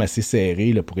des normes assez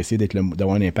serrées là, pour essayer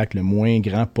d'avoir un impact le moins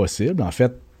grand possible. En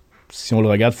fait, si on le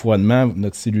regarde froidement,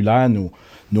 notre cellulaire,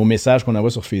 nos messages qu'on envoie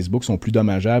sur Facebook sont plus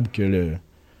dommageables que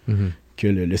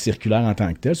le circulaire en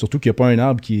tant que tel. Surtout qu'il n'y a pas un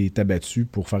arbre qui est abattu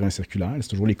pour faire un circulaire. C'est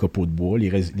toujours les copeaux de bois, les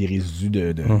résidus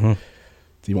de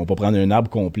ils vont pas prendre un arbre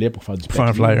complet pour faire du papier.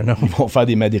 Un flyer, non. Ils vont faire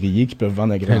des madriers qui peuvent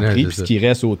vendre à grand prix. Puis ce qui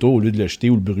reste autour, au lieu de le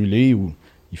jeter ou le brûler,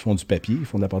 ils font du papier, ils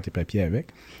font de la pâte-papier avec.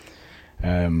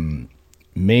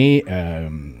 Mais il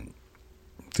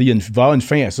va y avoir une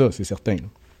fin à ça, c'est certain. Là.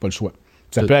 Pas le choix.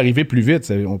 Ça peut arriver plus vite.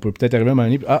 On peut peut-être arriver à un moment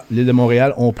donné. L'île de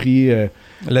Montréal ont pris...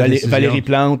 Valérie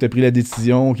Plante a pris la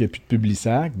décision qu'il n'y a plus de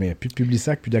Publisac. Mais il n'y a plus de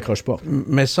Publisac, plus d'accroche-porte.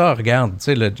 Mais ça, regarde,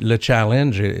 le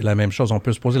challenge est la même chose. On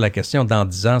peut se poser la question dans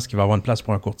 10 ans, est-ce qu'il va y avoir une place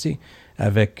pour un courtier?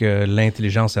 Avec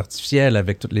l'intelligence artificielle,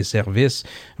 avec tous les services.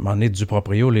 À un moment donné, du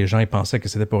proprio, les gens ils pensaient que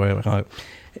c'était pour...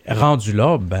 Rendu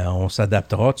là, on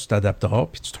s'adaptera, tu t'adapteras,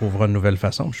 puis tu trouveras une nouvelle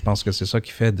façon. Je pense que c'est ça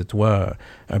qui fait de toi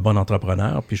un bon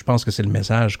entrepreneur. Puis je pense que c'est le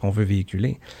message qu'on veut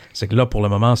véhiculer. C'est que là, pour le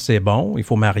moment, c'est bon. Il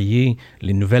faut marier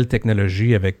les nouvelles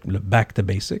technologies avec le back to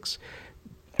basics.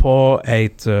 Pas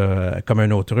être comme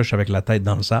un autruche avec la tête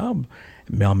dans le sable,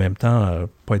 mais en même temps,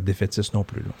 pas être défaitiste non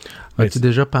plus. As-tu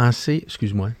déjà pensé...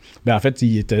 Excuse-moi. En fait,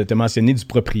 tu as mentionné du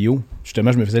proprio.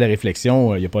 Justement, je me faisais la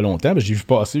réflexion il n'y a pas longtemps. J'ai vu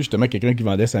passer justement quelqu'un qui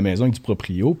vendait sa maison avec du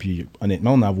proprio. Puis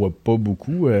honnêtement, on n'en voit pas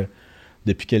beaucoup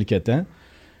depuis quelques temps.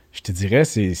 Je te dirais,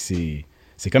 c'est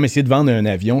comme essayer de vendre un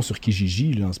avion sur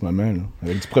Kijiji là, en ce moment, là,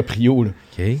 avec du proprio. Là.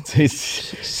 Okay.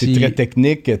 C'est très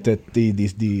technique. Tu as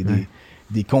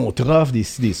des contre-offres, des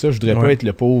ci, des ça. Je voudrais pas être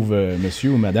le pauvre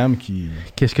monsieur ou madame qui...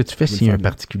 Qu'est-ce que tu fais s'il y a un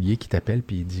particulier qui t'appelle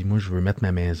et il dit « Moi, je veux mettre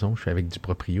ma maison, je suis avec du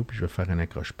proprio puis je veux faire un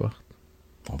accroche-porte. »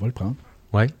 On va le prendre.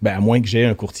 Oui. À moins que j'ai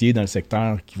un courtier dans le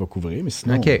secteur qui va couvrir, mais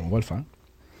sinon, on va le faire.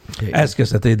 Okay. Est-ce que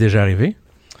ça t'est déjà arrivé?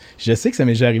 Je sais que ça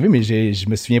m'est déjà arrivé, mais je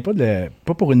me souviens pas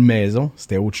pas pour une maison.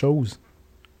 C'était autre chose.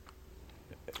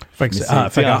 En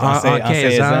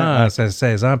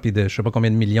 16 ans, puis de je sais pas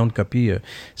combien de millions de copies,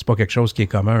 c'est pas quelque chose qui est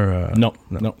commun. Non.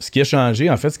 Ce qui a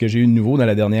changé, en fait, ce que j'ai eu de nouveau dans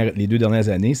les 2 dernières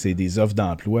années, c'est des offres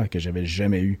d'emploi que j'avais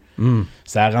jamais eues.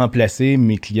 Ça a remplacé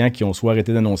mes clients qui ont soit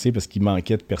arrêté d'annoncer parce qu'ils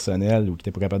manquaient de personnel ou qui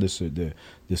n'étaient pas capables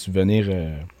de subvenir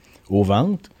aux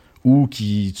ventes, ou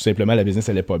qui, tout simplement, la business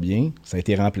allait pas bien. Ça a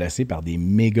été remplacé par des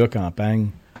méga campagnes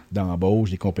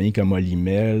d'embauche, des compagnies comme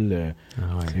Olimel,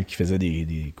 qui faisaient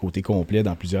des côtés complets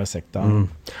dans plusieurs secteurs.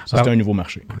 Ça, c'était un nouveau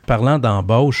marché. Parlant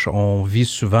d'embauche, on vit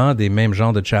souvent des mêmes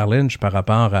genres de challenges par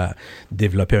rapport à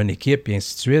développer une équipe et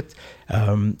ainsi de suite.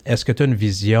 Est-ce que tu as une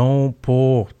vision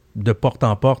pour de porte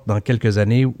en porte dans quelques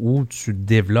années où tu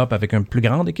développes avec une plus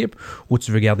grande équipe ou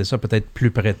tu veux garder ça peut-être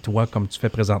plus près de toi comme tu fais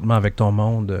présentement avec ton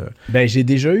monde? J'ai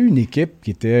déjà eu une équipe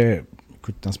qui était...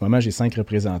 Écoute, en ce moment, j'ai 5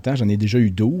 représentants. J'en ai déjà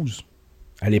eu 12.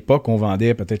 À l'époque, on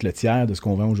vendait peut-être le tiers de ce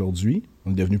qu'on vend aujourd'hui.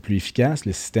 On est devenu plus efficace,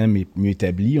 le système est mieux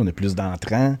établi, on a plus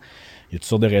d'entrants. Il y a toutes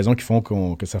sortes de raisons qui font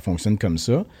que ça fonctionne comme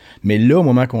ça. Mais là, au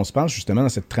moment qu'on se parle, justement, dans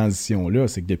cette transition-là,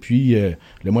 c'est que depuis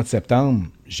le mois de septembre,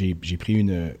 j'ai pris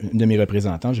une de mes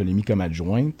représentants, je l'ai mis comme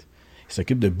adjointe. Il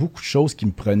s'occupe de beaucoup de choses qui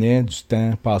me prenaient du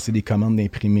temps, passer des commandes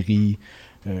d'imprimerie,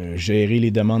 gérer les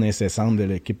demandes incessantes de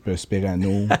l'équipe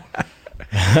Sperano.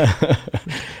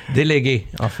 Délégué,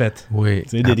 en fait. Oui.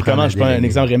 Des commandes, je prends un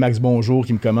exemple, Remax Bonjour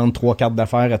qui me commande 3 cartes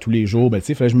d'affaires à tous les jours. Il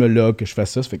fallait que je me log, que je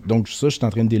fasse ça. Donc, ça, je suis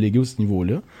en train de déléguer à ce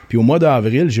niveau-là. Puis au mois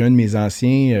d'avril, j'ai un de mes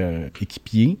anciens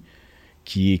équipiers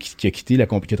qui a quitté qui a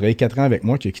travaillé 4 ans avec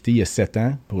moi, qui a quitté il y a 7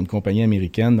 ans pour une compagnie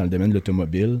américaine dans le domaine de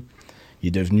l'automobile. Il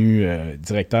est devenu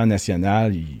directeur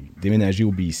national, il déménageait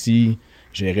au BC,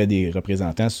 gérait des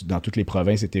représentants dans toutes les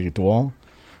provinces et territoires,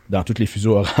 dans tous les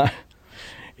fuseaux horaires.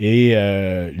 Et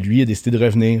lui a décidé de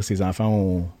revenir. Ses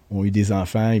enfants ont eu des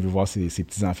enfants. Il veut voir ses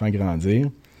petits-enfants grandir.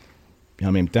 Puis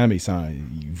en même temps, il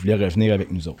voulait revenir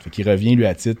avec nous autres. Fait qu'il revient, lui,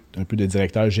 à titre un peu de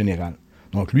directeur général.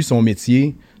 Donc, lui, son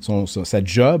métier, sa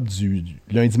job du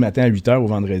lundi matin à 8h au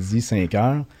vendredi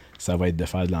 5h, ça va être de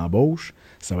faire de l'embauche.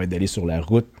 Ça va être d'aller sur la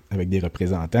route avec des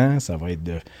représentants. Ça va être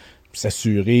de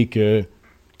s'assurer que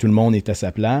tout le monde est à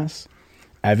sa place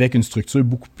avec une structure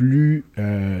beaucoup plus,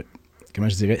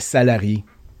 salariée.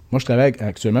 Moi,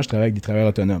 actuellement, je travaille avec des travailleurs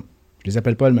autonomes. Je les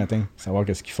appelle pas le matin, savoir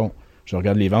qu'est-ce qu'ils font. Je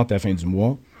regarde les ventes à la fin du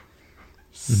mois.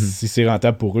 Si c'est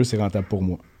rentable pour eux, c'est rentable pour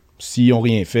moi. S'ils n'ont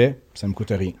rien fait, ça me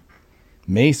coûte rien.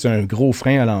 Mais c'est un gros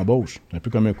frein à l'embauche. Un peu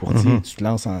comme un courtier, tu te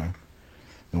lances en...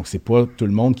 Donc, c'est pas tout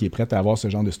le monde qui est prêt à avoir ce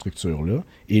genre de structure-là.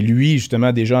 Et lui,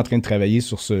 justement, déjà en train de travailler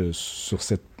sur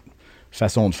cette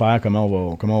façon de faire, comment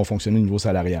on va fonctionner au niveau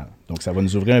salarial. Donc, ça va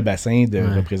nous ouvrir un bassin de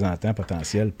représentants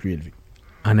potentiels plus élevé.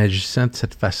 En agissant de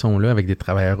cette façon-là avec des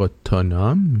travailleurs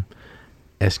autonomes,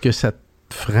 est-ce que ça te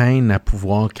freine à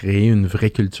pouvoir créer une vraie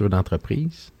culture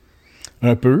d'entreprise?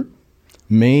 Un peu,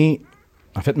 mais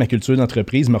en fait, ma culture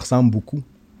d'entreprise me ressemble beaucoup.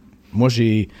 Moi,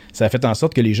 ça a fait en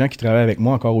sorte que les gens qui travaillent avec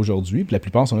moi encore aujourd'hui, puis la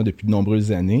plupart sont là depuis de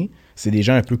nombreuses années, c'est des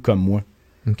gens un peu comme moi.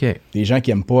 OK. Des gens qui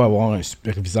n'aiment pas avoir un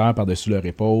superviseur par-dessus leur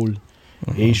épaule.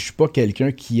 Et je suis pas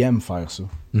quelqu'un qui aime faire ça.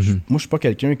 Moi, je suis pas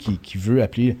quelqu'un qui veut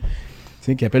appeler... Tu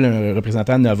sais, qui appelle un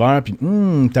représentant à 9h,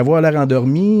 puis « ta voix a l'air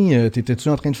endormie, t'étais-tu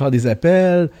en train de faire des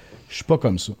appels? » Je suis pas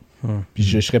comme ça. Puis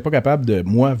je serais pas capable de,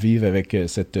 moi, vivre avec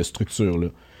cette structure-là.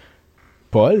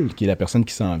 Paul, qui est la personne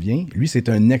qui s'en vient, lui, c'est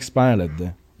un expert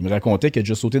là-dedans. Il me racontait qu'il a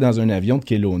déjà sauté dans un avion de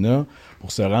Kelowna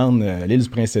pour se rendre à l'île du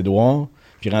Prince-Édouard,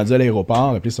 puis rendu à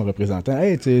l'aéroport, appeler son représentant. «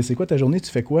 Hey, c'est quoi ta journée? Tu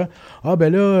fais quoi? »« Ah,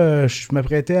 ben là, je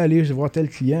m'apprêtais à aller voir tel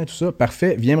client, tout ça.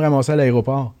 Parfait, viens me ramasser à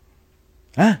l'aéroport. »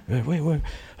 « Ah, oui.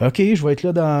 OK, je vais être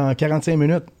là dans 45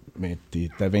 minutes. » Mais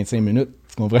t'as 25 minutes,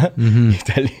 tu comprends? Il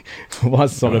est allé voir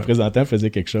si son représentant faisait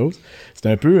quelque chose. C'est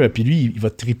un peu... puis lui, il va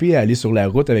triper à aller sur la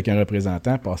route avec un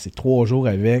représentant, passer 3 jours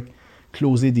avec,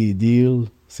 closer des deals,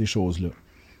 ces choses-là.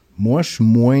 Moi,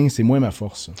 c'est moins ma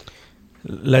force, ça.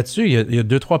 Là-dessus, il y a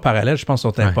 2-3 parallèles, je pense,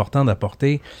 sont importants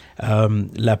d'apporter.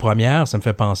 La première, ça me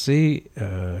fait penser,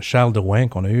 Charles Drouin,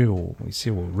 qu'on a eu ici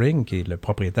au Ring, qui est le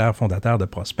propriétaire, fondateur de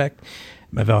Prospect,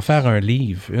 m'avait offert un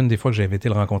livre, une des fois que j'avais été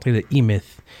le rencontrer, le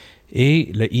E-Myth.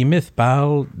 Et le E-Myth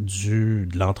parle de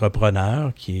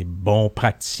l'entrepreneur qui est bon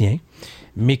praticien,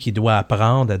 mais qui doit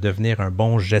apprendre à devenir un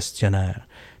bon gestionnaire.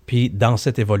 Puis, dans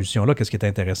cette évolution-là, qu'est-ce qui est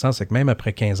intéressant, c'est que même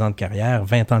après 15 ans de carrière,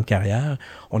 20 ans de carrière,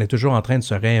 on est toujours en train de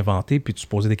se réinventer puis de se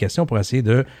poser des questions pour essayer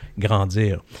de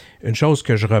grandir. Une chose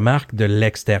que je remarque de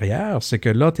l'extérieur, c'est que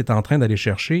là, tu es en train d'aller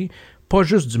chercher pas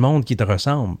juste du monde qui te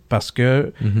ressemble, parce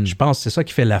que je pense que c'est ça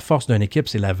qui fait la force d'une équipe,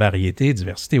 c'est la variété,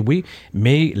 diversité, oui,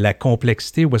 mais la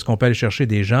complexité, où est-ce qu'on peut aller chercher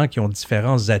des gens qui ont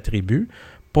différents attributs,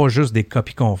 pas juste des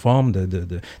copies conformes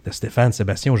de Stéphane,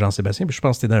 Sébastien ou Jean-Sébastien. Puis je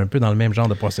pense que tu es un peu dans le même genre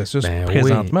de processus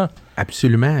présentement. Oui,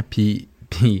 absolument. Puis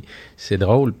c'est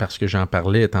drôle parce que j'en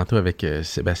parlais tantôt avec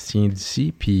Sébastien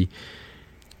d'ici. Puis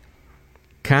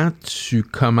quand tu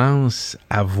commences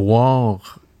à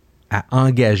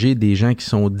engager des gens qui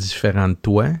sont différents de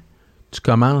toi, tu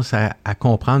commences à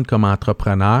comprendre comme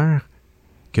entrepreneur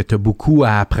que tu as beaucoup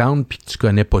à apprendre puis que tu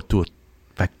connais pas tout.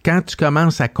 Fait que quand tu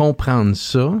commences à comprendre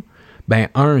ça, ben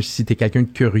si tu es quelqu'un de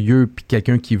curieux puis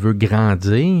quelqu'un qui veut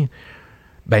grandir,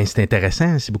 ben c'est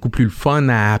intéressant. C'est beaucoup plus le fun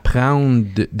à apprendre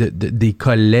des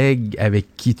collègues avec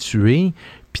qui tu es,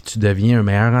 puis tu deviens un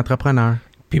meilleur entrepreneur.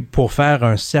 Puis pour faire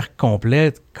un cercle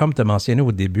complet, comme tu as mentionné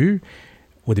au début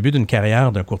d'une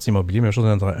carrière d'un courtier immobilier, même chose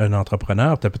d'un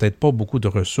entrepreneur, tu n'as peut-être pas beaucoup de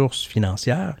ressources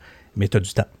financières, mais tu as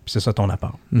du temps. Puis c'est ça ton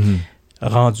apport.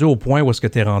 Rendu au point où est-ce que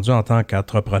tu es rendu en tant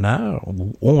qu'entrepreneur,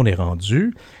 où on est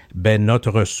rendu, ben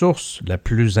notre ressource la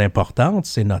plus importante,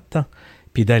 c'est notre temps.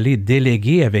 Puis d'aller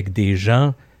déléguer avec des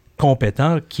gens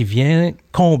compétents qui viennent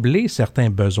combler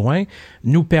certains besoins,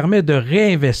 nous permet de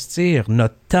réinvestir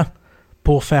notre temps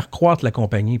pour faire croître la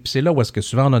compagnie. Puis c'est là où est-ce que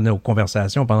souvent on a nos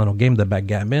conversations pendant nos games de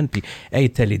backgammon, puis hey,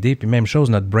 telle idée, puis même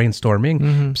chose, notre brainstorming.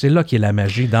 Puis c'est là qu'il y a la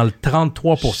magie, dans le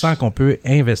 33% qu'on peut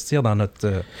investir dans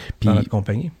notre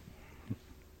compagnie.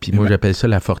 Puis moi, j'appelle ça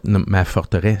ma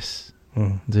forteresse.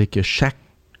 Dire que chaque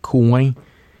coin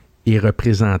est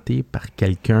représenté par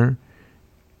quelqu'un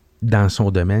dans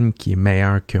son domaine qui est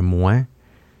meilleur que moi.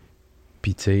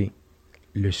 Puis, tu sais,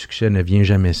 le succès ne vient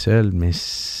jamais seul, mais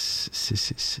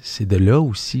c'est de là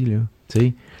aussi, là, tu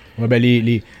sais. Ouais, ben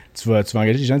tu vas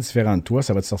engager des gens différents de toi,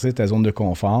 ça va te sortir de ta zone de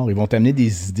confort, ils vont t'amener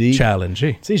des idées.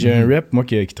 Challenger. Tu sais, j'ai un rep, moi,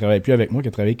 qui travaille plus avec moi, qui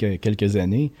a travaillé quelques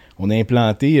années. On a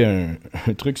implanté un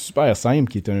truc super simple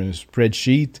qui est un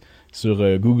spreadsheet sur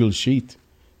Google Sheet,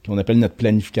 qu'on appelle notre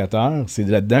planificateur. C'est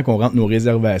là-dedans qu'on rentre nos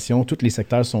réservations, tous les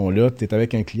secteurs sont là, tu es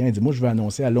avec un client, il dit « Moi, je veux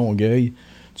annoncer à Longueuil ».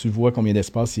 Tu vois combien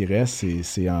d'espace il reste,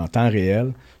 c'est en temps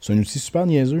réel. C'est un outil super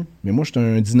niaiseux. Mais moi, je suis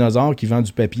un dinosaure qui vend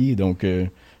du papier, donc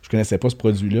je connaissais pas ce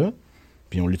produit-là.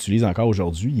 Puis on l'utilise encore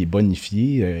aujourd'hui. Il est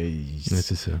bonifié.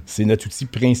 C'est ça. C'est notre outil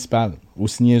principal.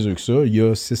 Aussi niaiseux que ça, il y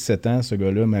a 6-7 ans, ce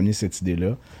gars-là m'a amené cette idée-là.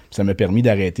 Puis ça m'a permis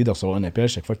d'arrêter de recevoir un appel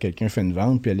chaque fois que quelqu'un fait une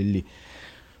vente, puis aller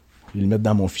le mettre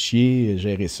dans mon fichier,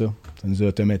 gérer ça. Ça nous a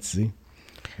automatisé.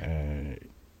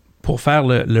 Pour faire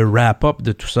le wrap-up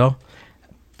de tout ça,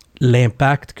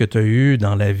 l'impact que tu as eu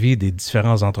dans la vie des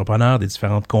différents entrepreneurs, des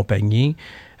différentes compagnies.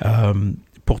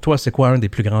 Pour toi, c'est quoi un des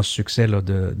plus grands succès là,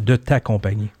 de ta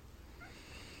compagnie?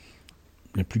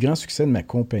 Le plus grand succès de ma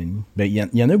compagnie? Bien,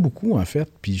 il y en a beaucoup, en fait.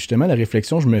 Puis justement, la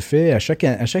réflexion que je me fais à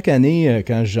chaque année,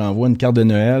 quand j'envoie une carte de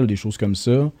Noël ou des choses comme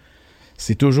ça,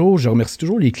 je remercie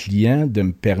toujours les clients de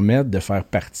me permettre de faire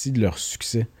partie de leur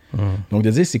succès. Donc, de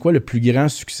dire, c'est quoi le plus grand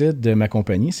succès de ma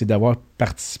compagnie? C'est d'avoir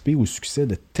participé au succès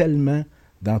de tellement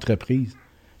d'entreprises.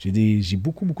 J'ai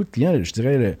beaucoup de clients. Je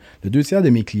dirais, le 2/3 de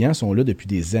mes clients sont là depuis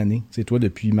des années. Tu sais, toi,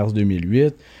 depuis mars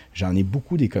 2008, j'en ai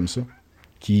beaucoup des comme ça,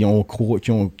 qui ont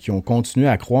continué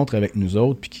à croître avec nous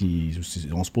autres, puis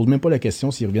on se pose même pas la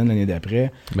question s'ils reviennent l'année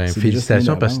d'après. Bien,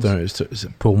 félicitations, parce que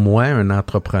pour moi, un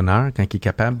entrepreneur, quand il est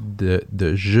capable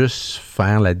de juste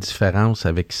faire la différence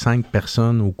avec 5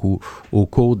 personnes au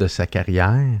cours de sa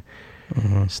carrière,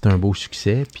 c'est un beau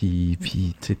succès, puis tu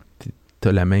sais, on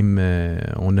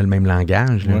a le même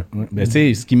langage. Là. Ouais. Ben, tu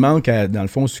sais, ce qui manque, dans le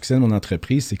fond, au succès de mon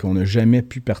entreprise, c'est qu'on n'a jamais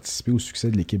pu participer au succès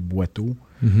de l'équipe Boiteau.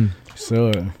 Ça...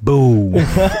 Boum!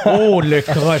 Oh, le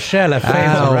crochet à la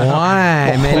fin du round.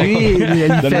 Ouais, mais lui,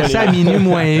 il fait ça à minuit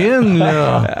moins une,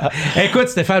 là. Écoute,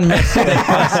 Stéphane, merci d'être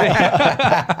passé.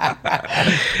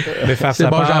 C'est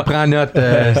bon, j'en prends note,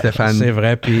 Stéphane. C'est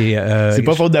vrai, puis... c'est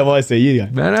pas faute d'avoir essayé. Hein.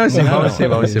 Ben non, c'est bon, c'est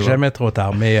bon. Jamais trop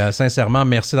tard. Mais sincèrement,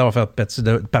 merci d'avoir fait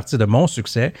partie de mon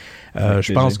succès.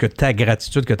 Je pense que ta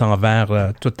gratitude que tu as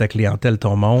envers toute ta clientèle,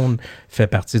 ton monde, fait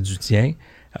partie du tien.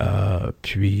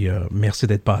 Puis merci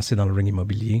d'être passé dans le Ring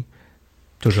Immobilier.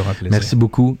 Toujours un plaisir. Merci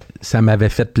beaucoup. Ça m'avait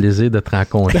fait plaisir de te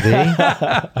rencontrer.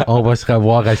 On va se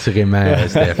revoir assurément,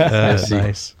 Steph. Merci.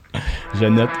 Nice. Je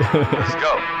note.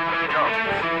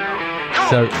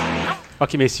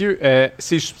 OK, messieurs,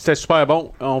 c'était super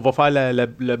bon. On va faire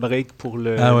le break pour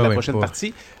la prochaine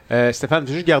partie. Stéphane,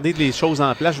 juste garder les choses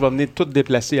en place. Je vais venir tout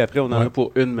déplacer après. On en a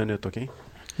pour 1 minute, OK?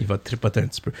 Il va tripoter un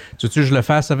petit peu. Tu veux que je le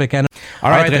fasse avec Anna?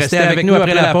 All right, restez avec nous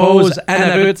après la pause.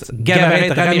 Anna Ruth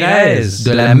Gavarette-Ramirez.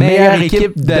 De la meilleure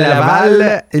équipe de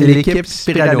Laval, l'équipe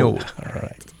Spirano. All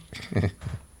right.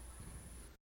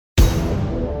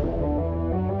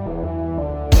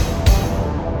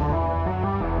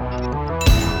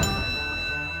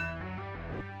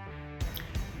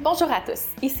 Bonjour à tous,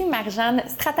 ici Marie-Jeanne,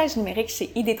 stratège numérique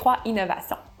chez ID3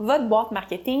 Innovation, votre boîte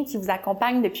marketing qui vous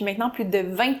accompagne depuis maintenant plus de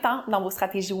 20 ans dans vos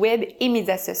stratégies web et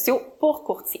médias sociaux pour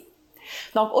courtiers.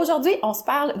 Donc aujourd'hui, on se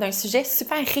parle d'un sujet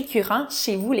super récurrent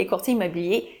chez vous, les courtiers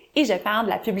immobiliers, et je parle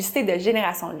de la publicité de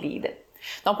génération de leads.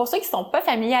 Donc pour ceux qui ne sont pas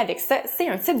familiers avec ça, c'est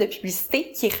un type de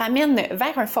publicité qui ramène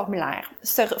vers un formulaire.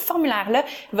 Ce formulaire-là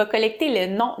va collecter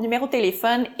le nom, numéro de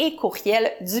téléphone et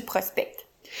courriel du prospect.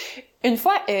 Une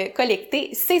fois collectées,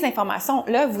 ces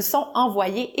informations-là vous sont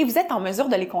envoyées et vous êtes en mesure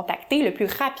de les contacter le plus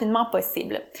rapidement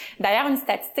possible. D'ailleurs, une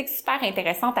statistique super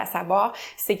intéressante à savoir,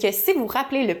 c'est que si vous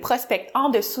rappelez le prospect en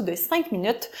dessous de 5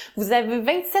 minutes, vous avez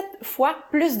 27 fois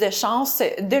plus de chances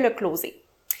de le closer.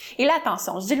 Et là,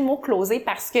 attention, je dis le mot closer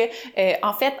parce que,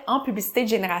 en fait, en publicité de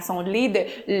génération de lead,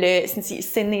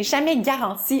 ce n'est jamais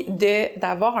garanti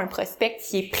d'avoir un prospect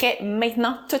qui est prêt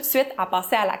maintenant, tout de suite, à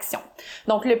passer à l'action.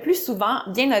 Donc, le plus souvent,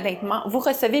 bien honnêtement, vous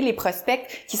recevez les prospects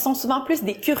qui sont souvent plus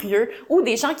des curieux ou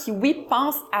des gens qui, oui,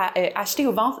 pensent à acheter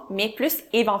ou vendre, mais plus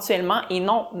éventuellement et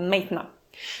non maintenant.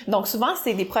 Donc souvent,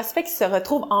 c'est des prospects qui se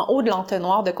retrouvent en haut de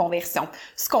l'entonnoir de conversion.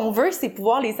 Ce qu'on veut, c'est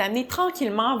pouvoir les amener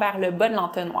tranquillement vers le bas de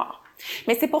l'entonnoir.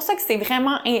 Mais c'est pour ça que c'est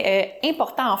vraiment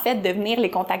important, en fait, de venir les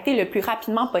contacter le plus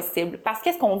rapidement possible. Parce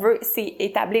qu'est-ce qu'on veut, c'est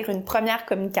établir une première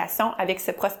communication avec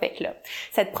ce prospect-là.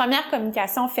 Cette première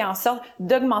communication fait en sorte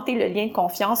d'augmenter le lien de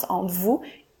confiance entre vous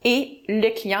et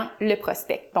le client, le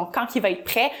prospect. Donc, quand il va être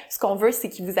prêt, ce qu'on veut, c'est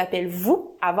qu'il vous appelle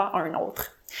vous avant un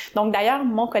autre. Donc d'ailleurs,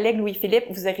 mon collègue Louis-Philippe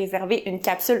vous a réservé une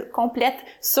capsule complète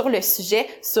sur le sujet,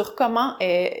 sur comment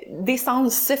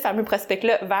descendre ce fameux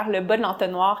prospect-là vers le bas de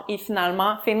l'entonnoir et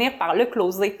finalement finir par le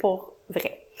closer pour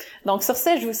vrai. Donc sur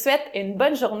ce, je vous souhaite une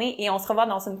bonne journée et on se revoit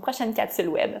dans une prochaine capsule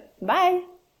web. Bye!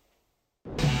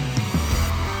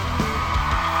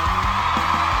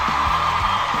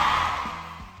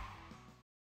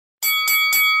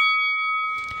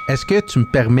 Est-ce que tu me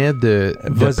permets de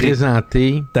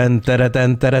présenter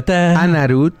Anna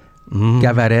Ruth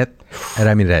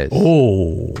Gavarette-Ramirez?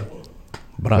 Oh!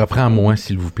 Bravo. Reprends-moi,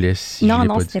 s'il vous plaît. Si non, je l'ai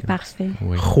non, pas c'était dit. parfait.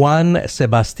 Oui. Juan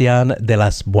Sebastián de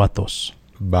las Boitos.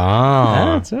 Bon.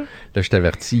 Hein, Là, je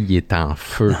t'avertis, il est en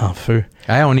feu. En feu.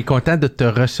 Hey, on est content de te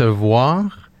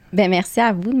recevoir. Ben merci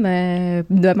à vous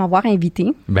de m'avoir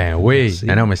invité. Ben oui. Merci.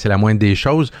 Ah non, mais c'est la moindre des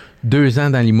choses. 2 ans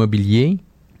dans l'immobilier.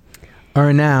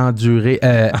 1 an à endurer.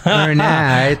 1 an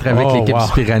à être avec l'équipe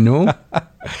Spirano.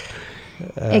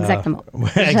 Exactement.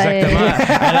 Exactement.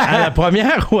 À la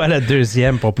première ou à la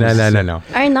deuxième proposition? Non.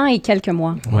 1 an et quelques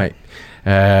mois. Oui.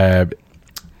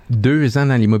 2 ans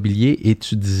dans l'immobilier et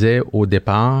tu disais au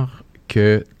départ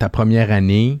que ta première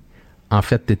année, en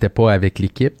fait, tu n'étais pas avec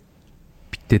l'équipe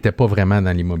puis tu n'étais pas vraiment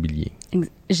dans l'immobilier.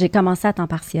 J'ai commencé à temps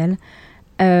partiel.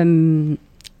 J'ai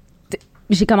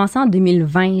commencé en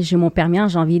 2020. J'ai eu mon permis en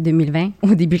janvier 2020,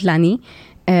 au début de l'année.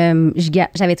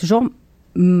 J'avais toujours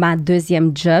ma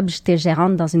deuxième job. J'étais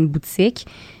gérante dans une boutique.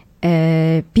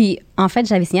 Puis, en fait,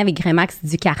 j'avais signé avec Remax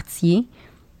du quartier.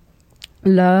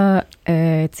 Là, tu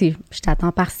sais, j'étais à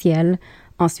temps partiel.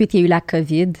 Ensuite, il y a eu la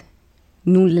COVID.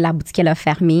 Nous, la boutique, elle a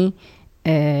fermé.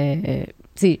 Tu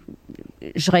sais,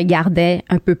 je regardais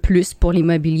un peu plus pour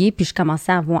l'immobilier, puis je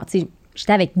commençais à voir, tu sais,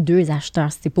 j'étais avec 2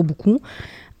 acheteurs, c'était pas beaucoup.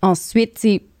 Ensuite, tu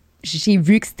sais, j'ai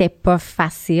vu que c'était pas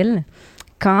facile.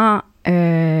 Quand, tu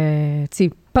sais,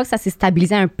 pas que ça s'est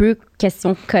stabilisé un peu,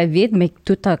 question COVID, mais que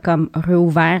tout a comme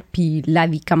réouvert, puis la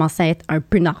vie commençait à être un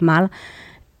peu normale.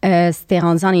 C'était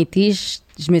rendu en été,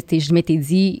 je m'étais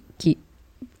dit que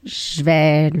je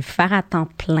vais le faire à temps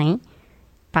plein,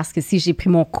 parce que si j'ai pris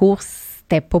mon cours,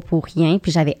 c'était pas pour rien,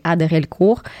 puis j'avais adoré le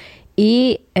cours.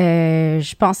 Et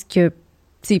je pense que, tu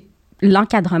sais,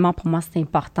 l'encadrement, pour moi, c'est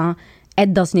important.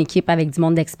 Être dans une équipe avec du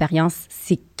monde d'expérience,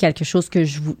 c'est quelque chose que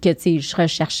je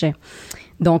recherchais.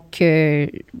 Donc, tu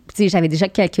sais, j'avais déjà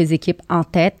quelques équipes en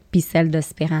tête, puis celle de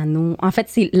Sperano. En fait,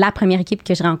 c'est la première équipe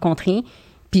que j'ai rencontrée,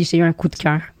 puis j'ai eu un coup de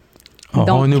cœur. Donc,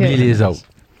 on oublie les autres.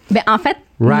 Ben, en fait,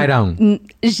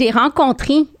 j'ai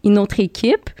rencontré une autre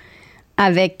équipe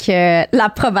avec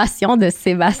l'approbation de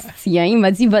Sébastien. Il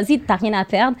m'a dit, vas-y, t'as rien à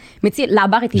perdre. Mais tu sais, la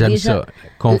barre était J'aime déjà... ça.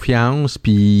 Confiance,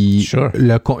 puis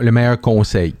le meilleur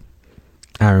conseil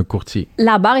à un courtier.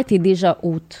 La barre était déjà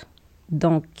haute.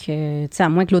 Donc, tu sais, à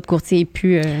moins que l'autre courtier ait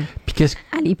pu puis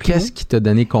aller plus qu'est-ce qui t'a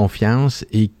donné confiance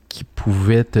et qui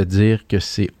pouvait te dire que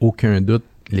c'est aucun doute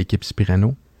l'équipe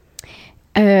Sperano?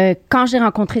 Quand j'ai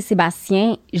rencontré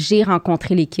Sébastien, j'ai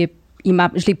rencontré l'équipe. Je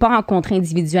ne l'ai pas rencontré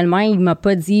individuellement. Il ne m'a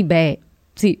pas dit, ben,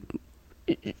 tu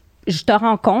sais, je te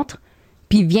rencontre,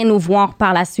 puis viens nous voir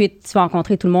par la suite, tu vas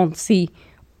rencontrer tout le monde.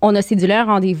 On a cédulé un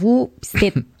rendez-vous, puis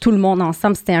c'était tout le monde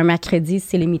ensemble. C'était un mercredi,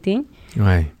 c'est les meetings.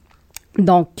 Ouais.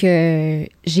 Donc,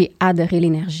 j'ai adoré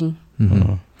l'énergie.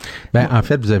 Mm-hmm. Ben, en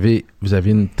fait, vous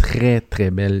avez une très, très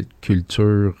belle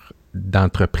culture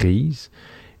d'entreprise.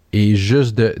 Et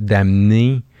juste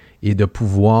d'amener et de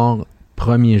pouvoir,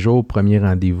 premier jour, premier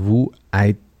rendez-vous,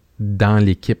 être dans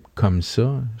l'équipe comme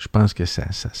ça, je pense que ça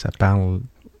parle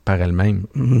par elle-même.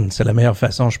 C'est la meilleure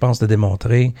façon, je pense, de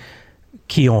démontrer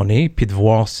qui on est, puis de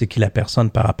voir c'est qui la personne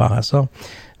par rapport à ça.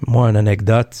 Moi, une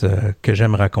anecdote que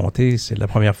j'aime raconter, c'est la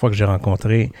première fois que j'ai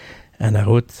rencontré Anna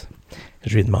Ruth.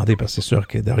 Je lui ai demandé, parce que c'est sûr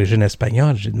qu'elle est d'origine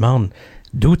espagnole, je lui demande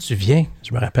d'où tu viens.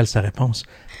 Je me rappelle sa réponse.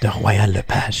 De Royal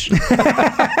Lepage.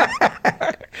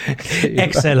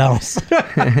 Excellence.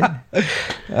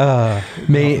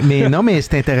 Mais non, mais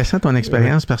c'est intéressant ton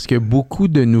expérience parce que beaucoup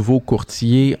de nouveaux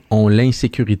courtiers ont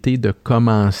l'insécurité de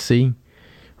commencer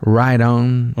right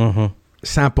on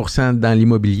 100% dans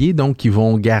l'immobilier, donc ils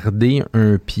vont garder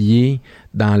un pied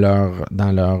dans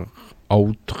leur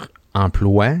autre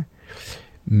emploi.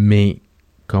 Mais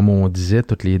comme on disait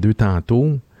toutes les deux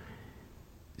tantôt,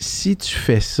 si tu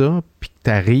fais ça, puis que tu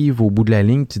arrives au bout de la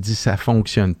ligne, tu dis ça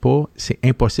fonctionne pas, c'est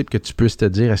impossible que tu puisses te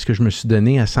dire est-ce que je me suis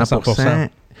donné à 100%,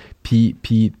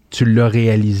 puis tu l'as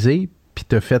réalisé, puis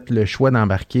tu as fait le choix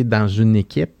d'embarquer dans une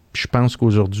équipe. Je pense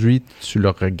qu'aujourd'hui, tu le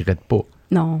regrettes pas.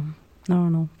 Non,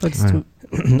 pas du tout.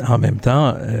 En même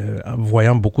temps,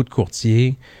 voyant beaucoup de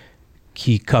courtiers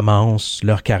qui commencent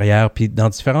leur carrière, puis dans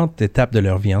différentes étapes de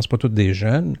leur vie, c'est pas tous des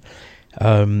jeunes,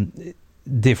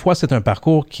 des fois, c'est un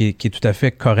parcours qui est tout à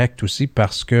fait correct aussi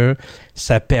parce que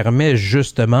ça permet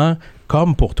justement,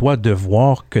 comme pour toi, de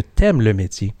voir que t'aimes le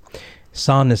métier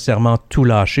sans nécessairement tout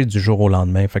lâcher du jour au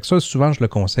lendemain. Fait que ça, souvent, je le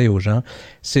conseille aux gens.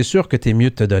 C'est sûr que t'es mieux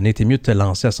de te donner, t'es mieux de te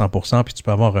lancer à 100%, puis tu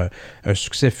peux avoir un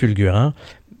succès fulgurant.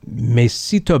 Mais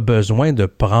si tu as besoin de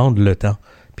prendre le temps,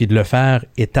 puis de le faire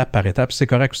étape par étape, c'est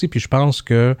correct aussi. Puis je pense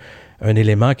qu'un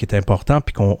élément qui est important,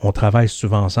 puis qu'on travaille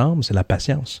souvent ensemble, c'est la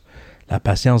patience. La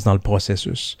patience dans le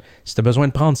processus. Si tu as besoin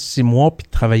de prendre 6 mois puis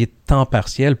de travailler de temps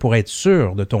partiel pour être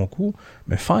sûr de ton coup,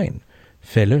 mais fine,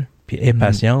 fais-le. Puis aie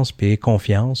patience, puis aie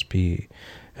confiance. Puis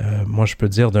moi, je peux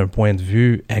dire d'un point de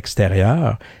vue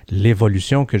extérieur,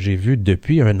 l'évolution que j'ai vue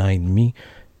depuis 1 an et demi,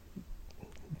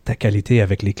 ta qualité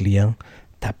avec les clients,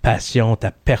 ta passion,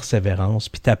 ta persévérance,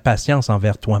 puis ta patience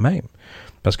envers toi-même.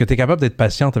 Parce que tu es capable d'être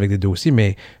patiente avec des dossiers,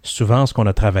 mais souvent, ce qu'on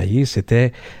a travaillé,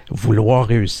 c'était vouloir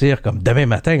réussir comme demain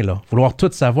matin, là. Vouloir tout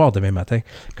savoir demain matin.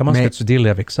 Comment est-ce que tu deals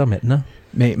avec ça maintenant?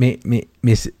 Mais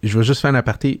je veux juste faire un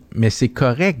aparté, mais c'est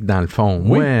correct dans le fond.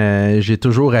 Oui. Moi, j'ai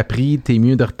toujours appris, t'es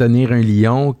mieux de retenir un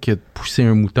lion que de pousser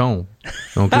un mouton.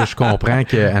 Donc là, je comprends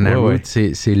que Anna Ruth,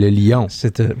 c'est le lion.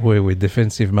 Oui,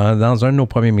 définitivement. Dans un de nos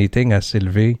premiers meetings, elle s'est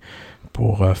levée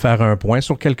pour faire un point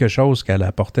sur quelque chose qu'elle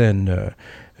apportait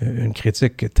une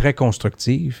critique très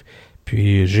constructive.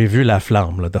 Puis j'ai vu la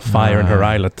flamme, là, the fire in her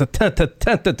eye. Là.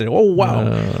 Oh,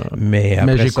 wow! Mais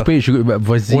après j'ai coupé.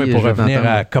 Vas-y. Oui, pour revenir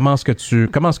à comment est-ce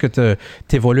que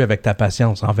tu évolues avec ta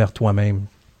patience envers toi-même?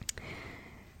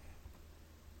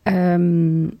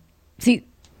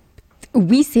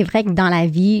 Oui, c'est vrai que dans la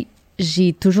vie,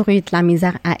 j'ai toujours eu de la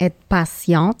misère à être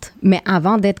patiente. Mais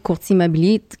avant d'être courtier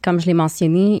immobilier, comme je l'ai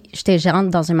mentionné, j'étais gérante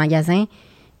dans un magasin.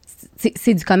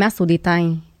 C'est du commerce au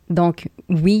détail. Donc,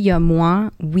 oui, il y a moi,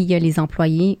 oui, il y a les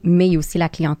employés, mais il y a aussi la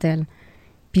clientèle.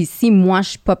 Puis si moi, je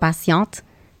suis pas patiente,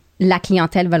 la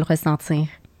clientèle va le ressentir.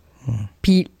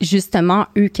 Puis justement,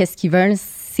 eux, qu'est-ce qu'ils veulent?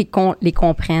 C'est qu'on les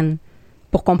comprenne.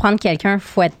 Pour comprendre quelqu'un, il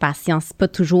faut être patient. C'est pas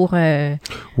toujours un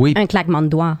claquement de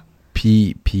doigts.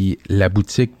 Puis la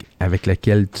boutique avec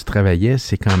laquelle tu travaillais,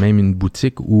 c'est quand même une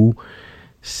boutique où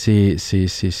c'est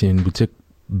une boutique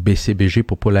BCBG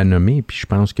pour pas la nommer, puis je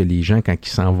pense que les gens, quand ils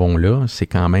s'en vont là, c'est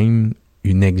quand même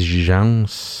une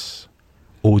exigence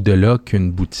au-delà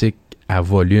qu'une boutique à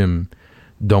volume.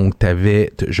 Donc,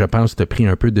 je pense que tu as pris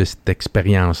un peu de cette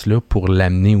expérience-là pour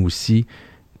l'amener aussi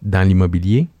dans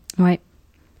l'immobilier. Oui.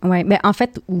 Ben, en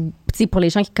fait, pour les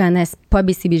gens qui connaissent pas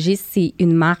BCBG, c'est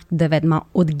une marque de vêtements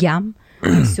haut de gamme,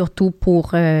 surtout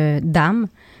pour dames.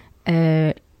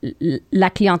 La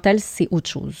clientèle, c'est autre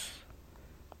chose.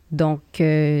 Donc,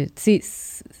 c'est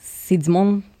du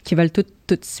monde qui veulent tout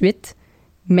de suite,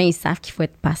 mais ils savent qu'il faut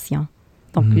être patient.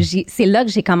 Donc, c'est là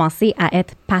que j'ai commencé à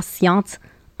être patiente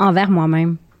envers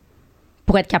moi-même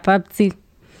pour être capable, tu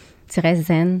restes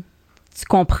zen, tu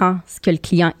comprends ce que le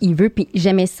client, il veut, puis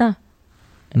j'aimais ça.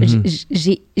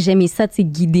 J'aimais ça,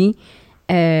 guider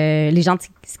les gens,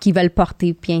 ce qu'ils veulent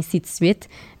porter, puis ainsi de suite.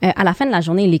 À la fin de la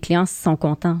journée, les clients sont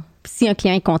contents. Puis si un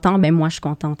client est content, ben moi, je suis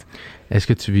contente. Est-ce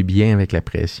que tu vis bien avec la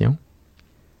pression?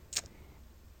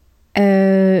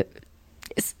 Quand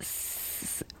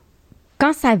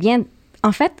ça vient...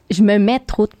 En fait, je me mets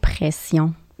trop de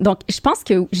pression. Donc, je pense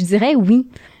que je dirais oui,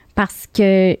 parce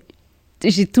que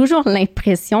j'ai toujours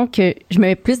l'impression que je me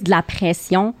mets plus de la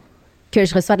pression que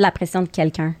je reçois de la pression de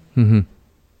quelqu'un. Mm-hmm.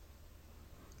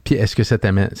 Puis, est-ce que ça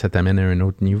t'amène à un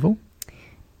autre niveau?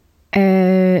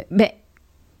 Ben,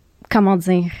 comment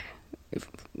dire?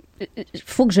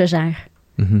 Faut que je gère.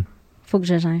 Mm-hmm. Faut que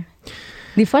je gère.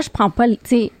 Des fois, je prends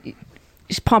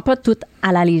pas tout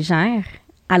à la légère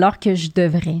alors que je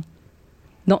devrais.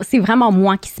 Donc, c'est vraiment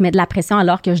moi qui se met de la pression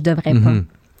alors que je devrais pas.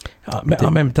 Mais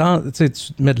en même temps, tu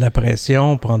te mets de la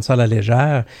pression, prendre ça à la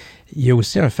légère. Il y a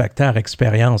aussi un facteur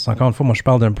expérience. Encore une fois, moi, je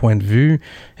parle d'un point de vue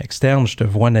externe, je te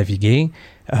vois naviguer.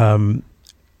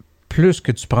 Plus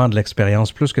que tu prends de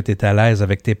l'expérience, plus que tu es à l'aise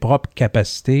avec tes propres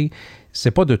capacités,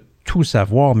 c'est pas de tout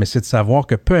savoir, mais c'est de savoir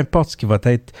que peu importe ce qui va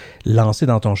être lancé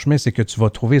dans ton chemin, c'est que tu vas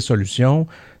trouver solution,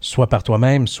 soit par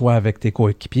toi-même, soit avec tes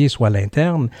coéquipiers, soit à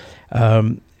l'interne.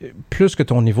 Plus que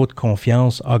ton niveau de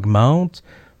confiance augmente,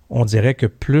 on dirait que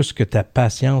plus que ta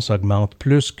patience augmente,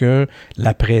 plus que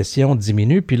la pression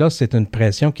diminue. Puis là, c'est une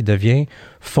pression qui devient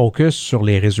focus sur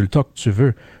les résultats que tu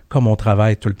veux, comme on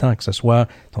travaille tout le temps, que ce soit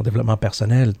ton développement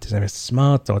personnel, tes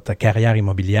investissements, ta carrière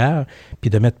immobilière, puis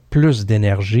de mettre plus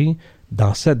d'énergie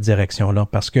dans cette direction-là.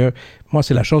 Parce que moi,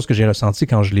 c'est la chose que j'ai ressentie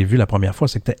quand je l'ai vu la première fois,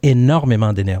 c'est que tu as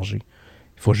énormément d'énergie.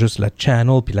 Il faut juste la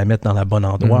channel puis la mettre dans le bon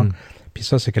endroit. Puis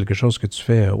ça, c'est quelque chose que tu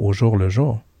fais au jour le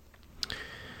jour.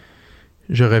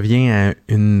 Je reviens à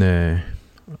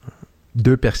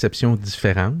deux perceptions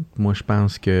différentes. Moi, je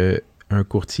pense qu'un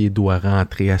courtier doit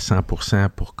rentrer à 100%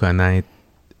 pour connaître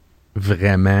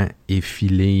vraiment et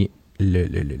filer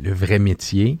le vrai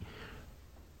métier.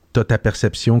 Tu as ta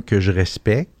perception que je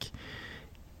respecte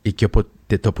et que tu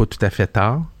n'as pas tout à fait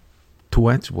tort.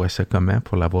 Toi, tu vois ça comment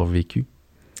pour l'avoir vécu?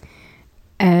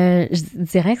 Je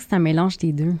dirais que c'est un mélange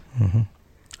des deux.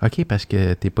 OK, parce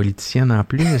que tu es politicienne en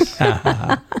plus.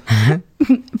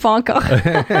 Pas encore.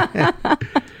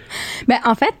 Ben,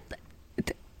 en fait,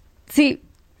 tu sais,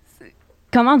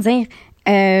 comment dire?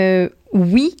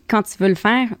 Oui, quand tu veux le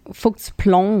faire, il faut que tu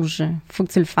plonges. Il faut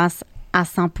que tu le fasses à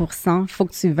 100%. Il faut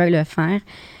que tu veuilles le faire.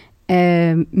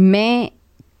 Mais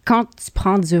quand tu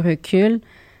prends du recul,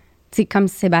 tu sais, comme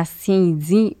Sébastien il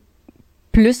dit,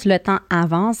 plus le temps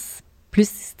avance,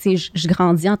 plus je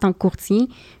grandis en tant que courtier,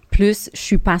 plus je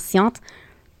suis patiente,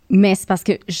 Mais c'est parce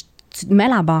que tu te mets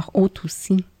la barre haute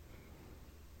aussi.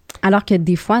 Alors que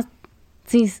des fois,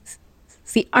 tu sais,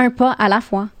 c'est un pas à la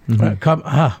fois. Tu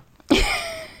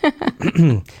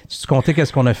comptais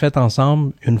qu'est-ce qu'on a fait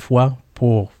ensemble une fois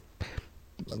pour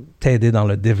t'aider dans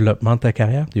le développement de ta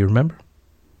carrière? Do you remember?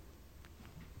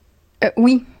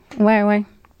 Oui. Ouais.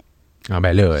 Ah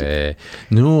ben là,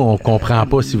 nous, on comprend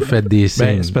pas si vous faites des signes.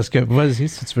 Ben, c'est parce que, vas-y,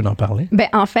 si tu veux en parler. Ben,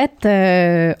 en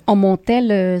fait, on montait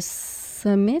le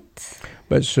summit.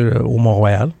 Ben, au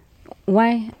Mont-Royal.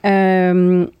 Ouais.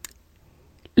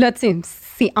 Là, tu sais,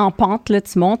 c'est en pente, là,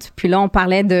 tu montes. Puis là, on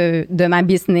parlait de ma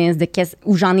business, de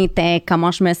où j'en étais,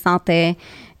 comment je me sentais.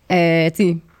 Tu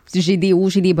sais, j'ai des hauts,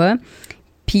 j'ai des bas.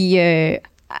 Puis à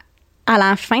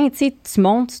la fin, tu sais, tu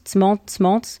montes,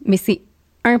 mais c'est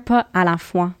un pas à la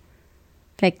fois.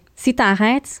 Fait que si tu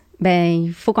arrêtes, ben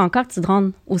il faut qu'encore tu te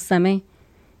rendes au sommet.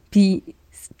 Puis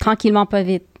tranquillement, pas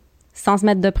vite, sans se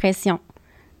mettre de pression.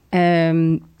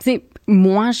 Tu sais,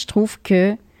 moi, je trouve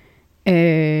que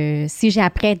si j'ai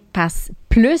appris à être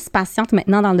plus patiente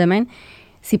maintenant dans le domaine,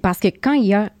 c'est parce que quand il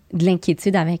y a de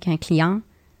l'inquiétude avec un client,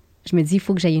 je me dis, il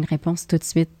faut que j'aie une réponse tout de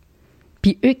suite.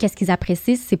 Puis eux, qu'est-ce qu'ils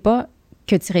apprécient? C'est pas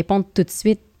que tu répondes tout de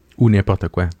suite. Ou n'importe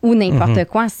quoi.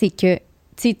 Quoi. C'est que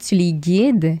tu les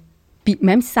guides, puis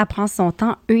même si ça prend son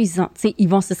temps, eux, ils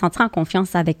vont se sentir en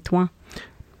confiance avec toi.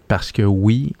 Parce que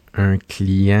oui, un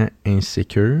client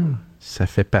insécure, ça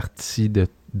fait partie de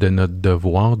notre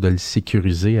devoir de le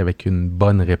sécuriser avec une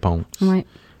bonne réponse. Ouais.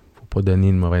 Faut pas donner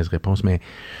une mauvaise réponse, mais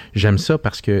j'aime ça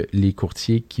parce que les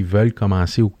courtiers qui veulent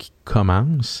commencer ou qui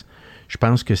commencent, je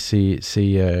pense que c'est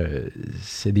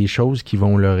des choses qui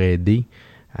vont leur aider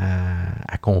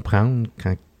à comprendre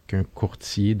quand qu'un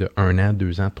courtier de 1 an,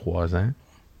 2 ans, 3 ans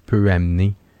peut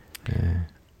amener.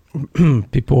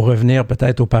 Puis pour revenir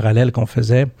peut-être au parallèle qu'on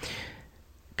faisait,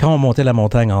 quand on montait la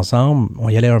montagne ensemble, on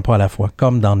y allait un pas à la fois,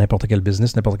 comme dans n'importe quel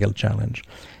business, n'importe quel challenge.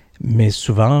 Mais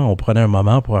souvent, on prenait un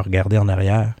moment pour regarder en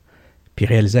arrière, puis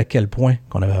réaliser à quel point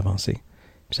qu'on avait avancé.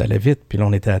 Puis ça allait vite, puis là,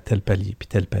 on était à tel palier,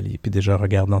 puis déjà,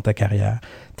 regarde dans ta carrière,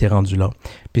 t'es rendu là.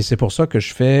 Puis c'est pour ça que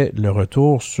je fais le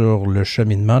retour sur le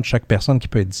cheminement de chaque personne qui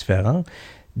peut être différent.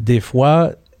 Des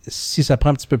fois, si ça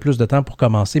prend un petit peu plus de temps pour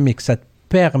commencer, mais que ça te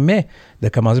permet de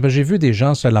commencer. J'ai vu des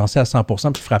gens se lancer à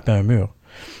 100% puis frapper un mur.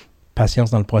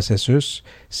 Patience dans le processus.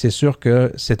 C'est sûr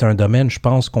que c'est un domaine, je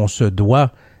pense, qu'on se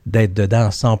doit d'être dedans à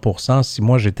 100%. Si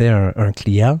moi, j'étais un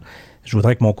client, je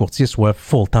voudrais que mon courtier soit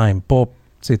full-time, pas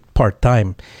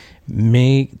part-time.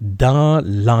 Mais dans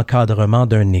l'encadrement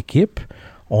d'une équipe,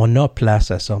 on a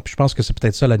place à ça. Puis je pense que c'est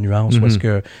peut-être ça la nuance, où est-ce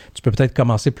que tu peux peut-être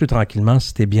commencer plus tranquillement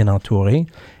si tu es bien entouré,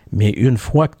 mais une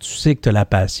fois que tu sais que tu as la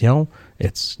passion,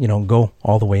 it's, go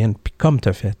all the way in, puis comme tu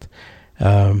as fait.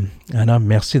 Anna,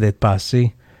 merci d'être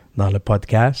passée dans le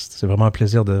podcast. C'est vraiment un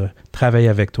plaisir de travailler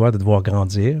avec toi, de te voir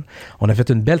grandir. On a fait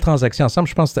une belle transaction ensemble.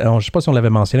 Je sais pas si on l'avait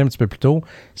mentionné un petit peu plus tôt.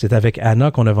 C'est avec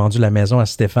Anna qu'on a vendu la maison à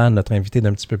Stéphane, notre invité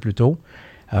d'un petit peu plus tôt.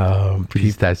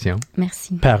 Félicitations.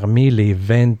 Merci. Parmi les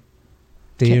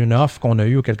 21 offres qu'on a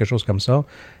eues ou quelque chose comme ça,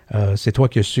 c'est toi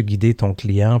qui as su guider ton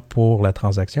client pour la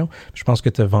transaction. Je pense que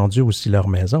tu as vendu aussi leur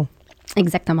maison.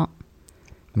 Exactement.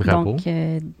 Bravo. Donc,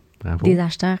 Bravo. Des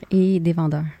acheteurs et des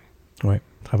vendeurs. Oui,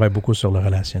 travaille beaucoup sur le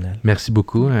relationnel. Merci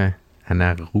beaucoup,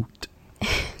 Anna Root.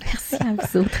 Merci à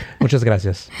vous autres. Muchas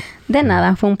gracias. De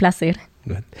nada, fue un placer.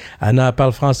 Good. Anna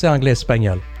parle français, anglais,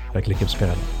 espagnol avec l'équipe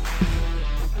Spirale.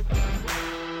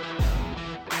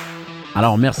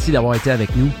 Alors, merci d'avoir été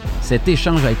avec nous. Cet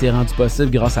échange a été rendu possible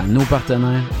grâce à nos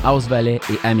partenaires House Valley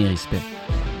et Amerispec.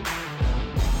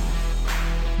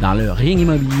 Dans le Ring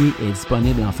Immobilier est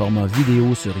disponible en format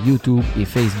vidéo sur YouTube et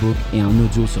Facebook et en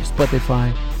audio sur Spotify,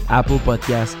 Apple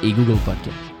Podcasts et Google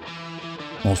Podcasts.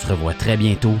 On se revoit très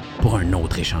bientôt pour un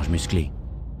autre échange musclé.